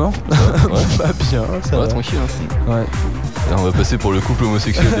toi? Comment? Ouais. Bah bien, ça va. Tranquille. Hein. Ouais. Là, on va passer pour le couple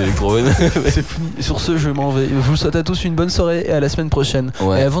homosexuel d'Electro One. C'est fini. Sur ce, je m'en vais. Je vous souhaite à tous une bonne soirée et à la semaine prochaine.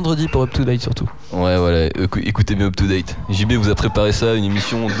 Ouais. Et à vendredi pour Up to Date surtout. Ouais, voilà. Écoutez bien Up to Date. JB vous a préparé ça, une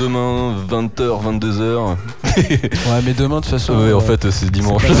émission demain, 20h, 22h. Ouais, mais demain de toute façon. Ouais, en fait, c'est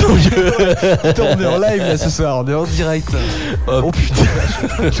dimanche. Attends, on est en live là ce soir, on est en direct. Oh putain,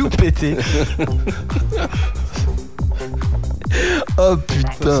 tout pété. Oh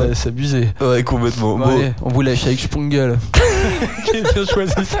putain, c'est abusé. Ouais, complètement. Bon, allez, on vous lâche avec Spongle. Qui a bien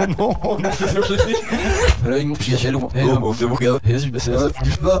choisi son nom. Voilà, ils m'ont piqué jalon. Bon,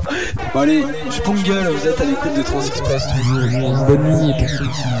 allez, Spongle, vous êtes à l'écoute de Transexpress toujours. Bonne nuit pour ceux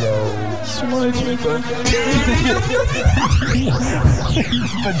qui sont dans la nuit, quoi.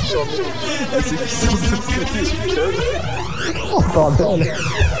 Pas du changer. Ah, c'est qui sont de l'autre côté du club. Oh, bordel.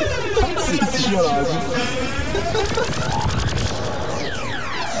 C'est chiant la radio.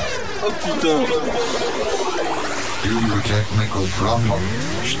 Oh putain. Due to a technical problem,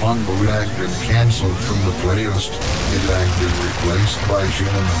 Spongle has been cancelled from the playlist. It has been replaced by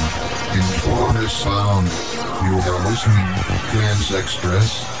Gentleman. Enjoy this sound. You are listening to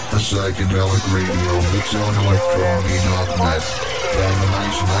Transexpress, a psychedelic radio mix on electronic.net. Have a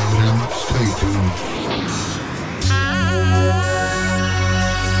nice night and stay tuned.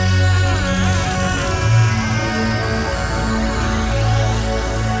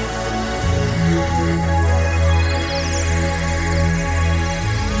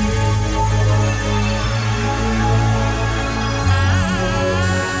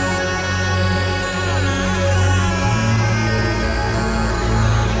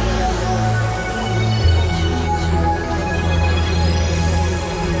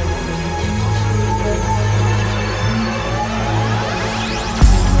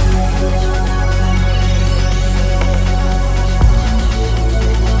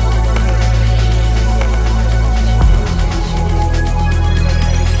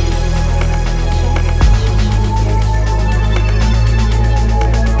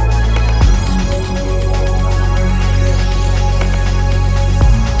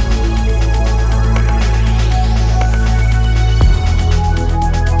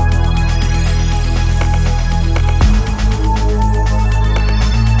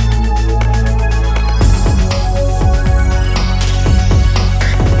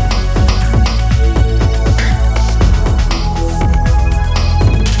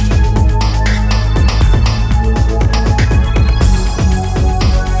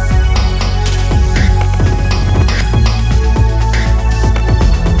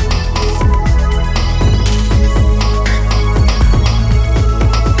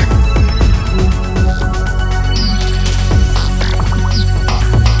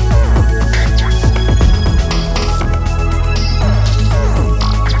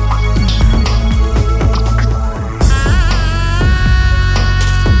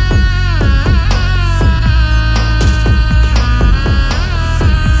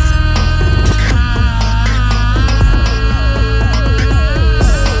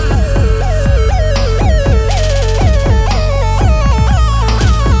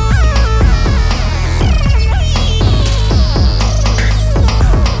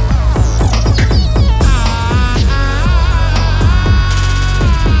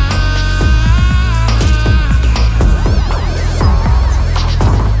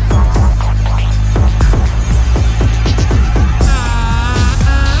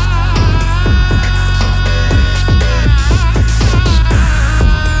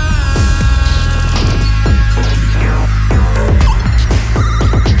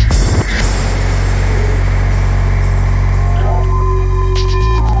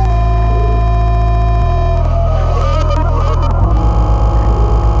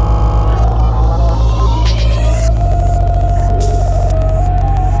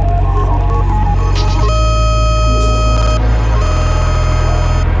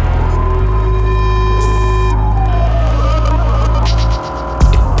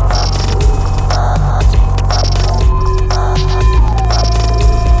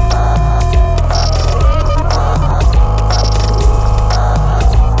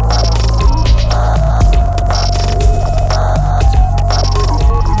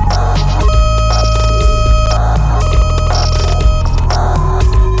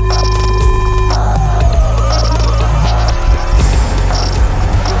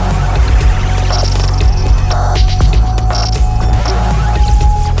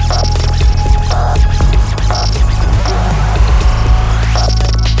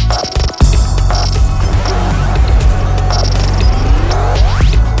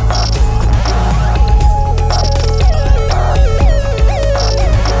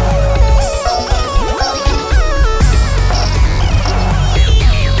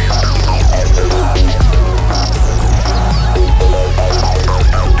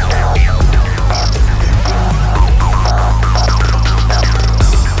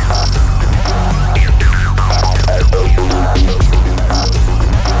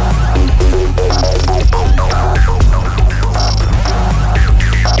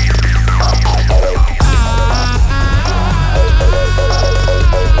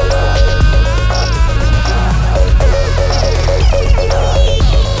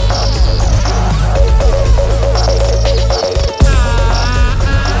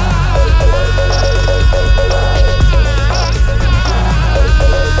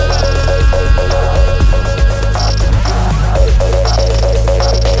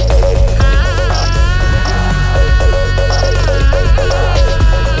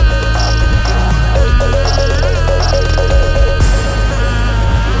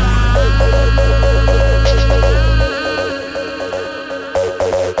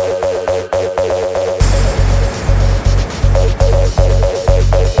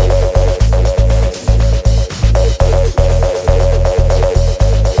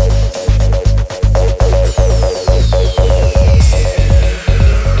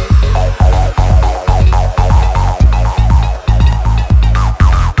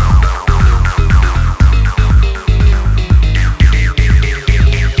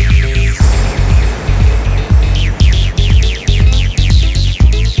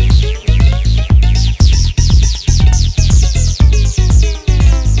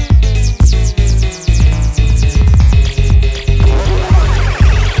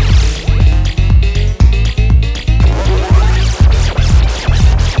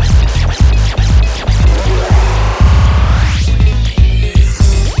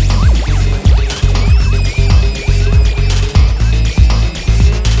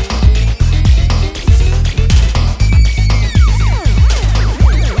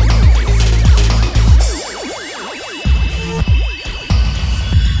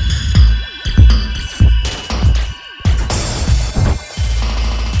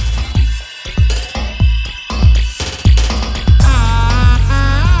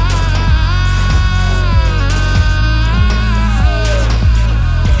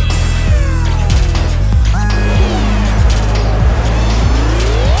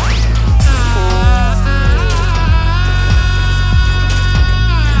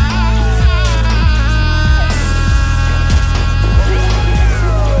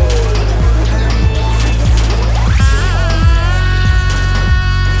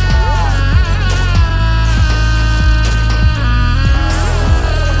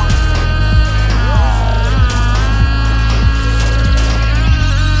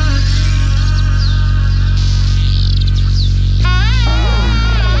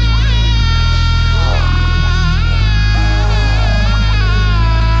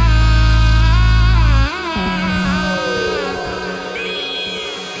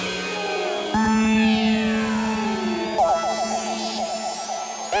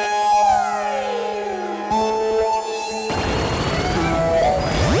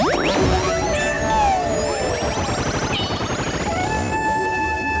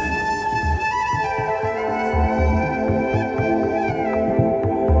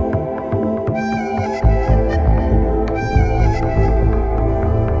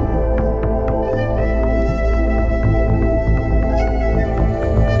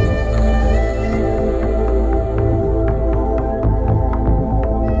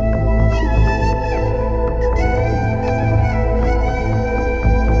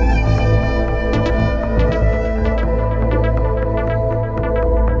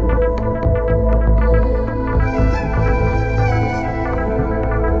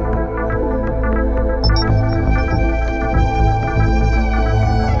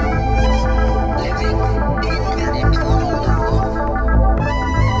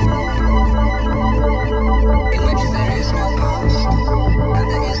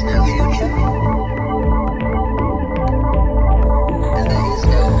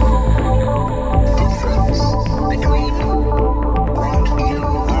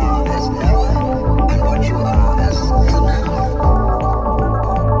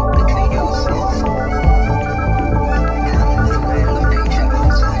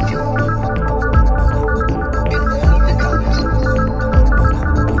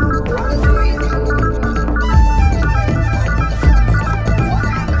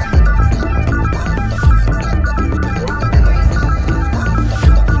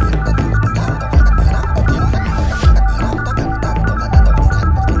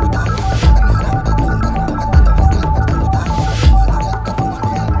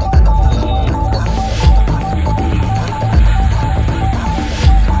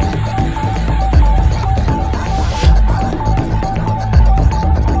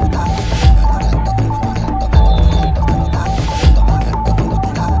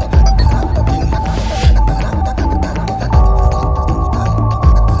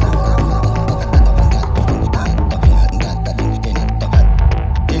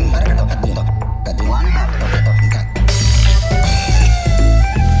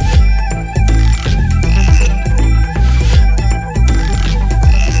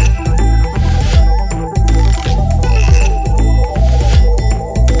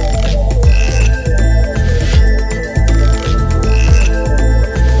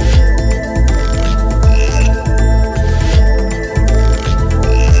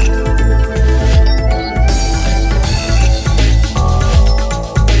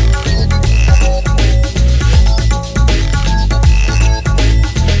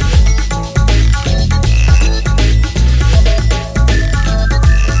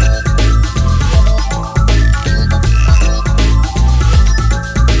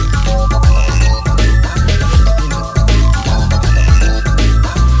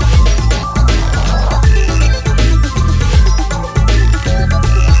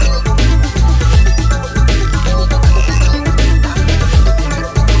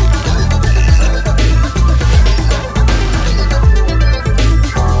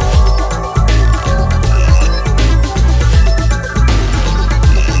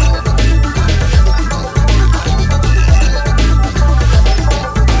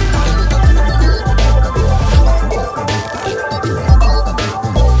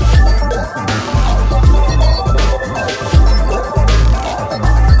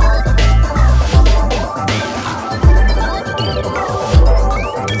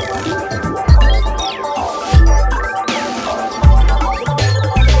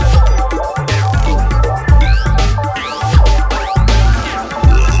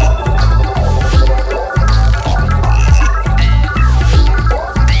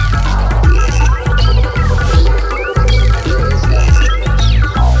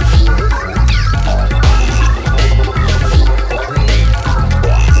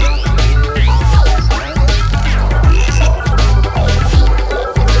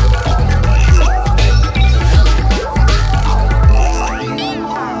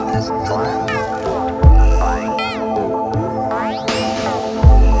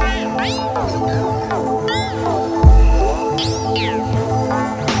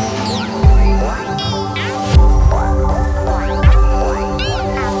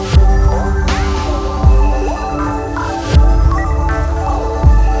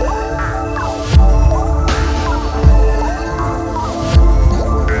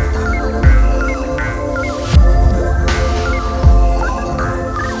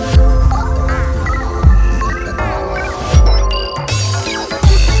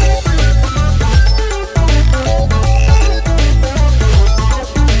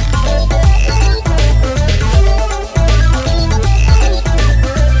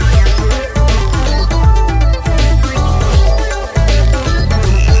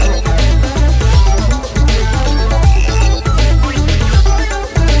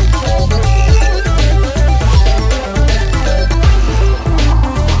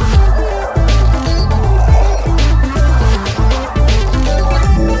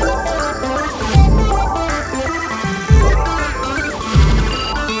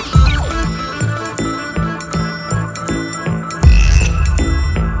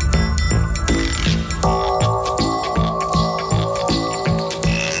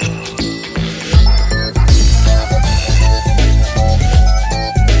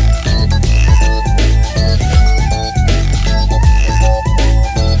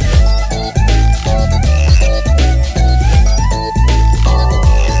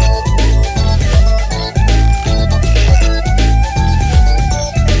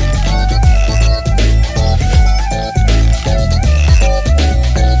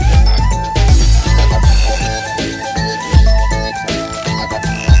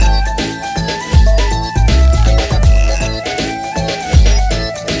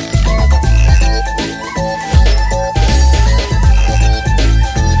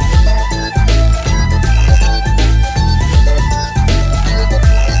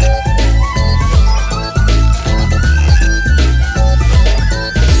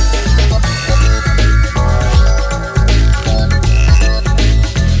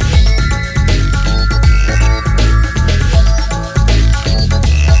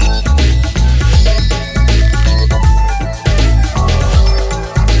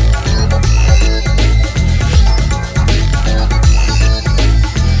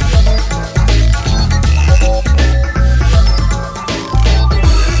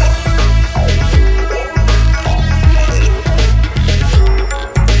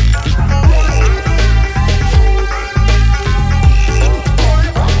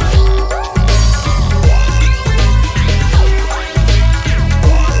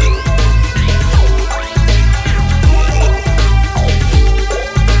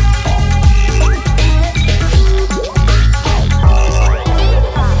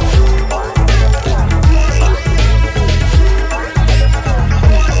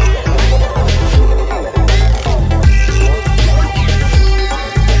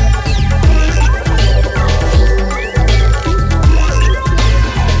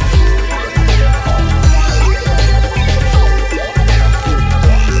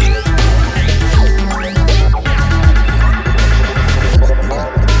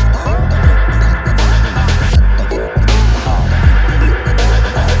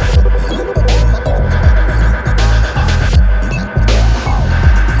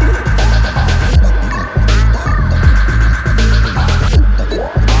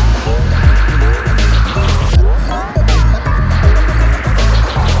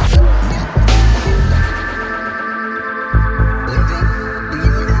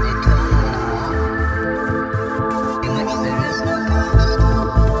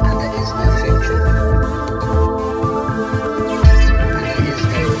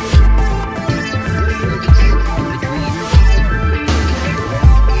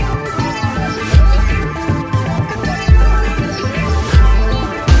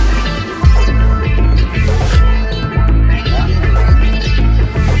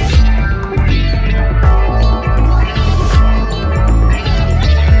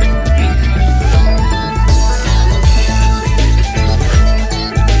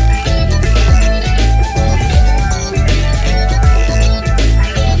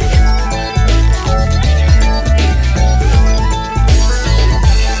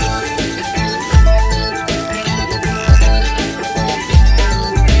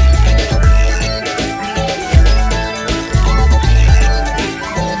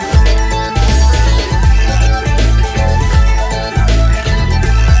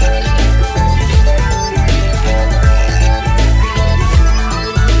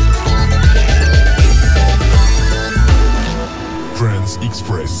 Trance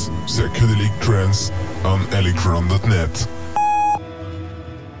Express. Psychedelic Trance on Electron.net.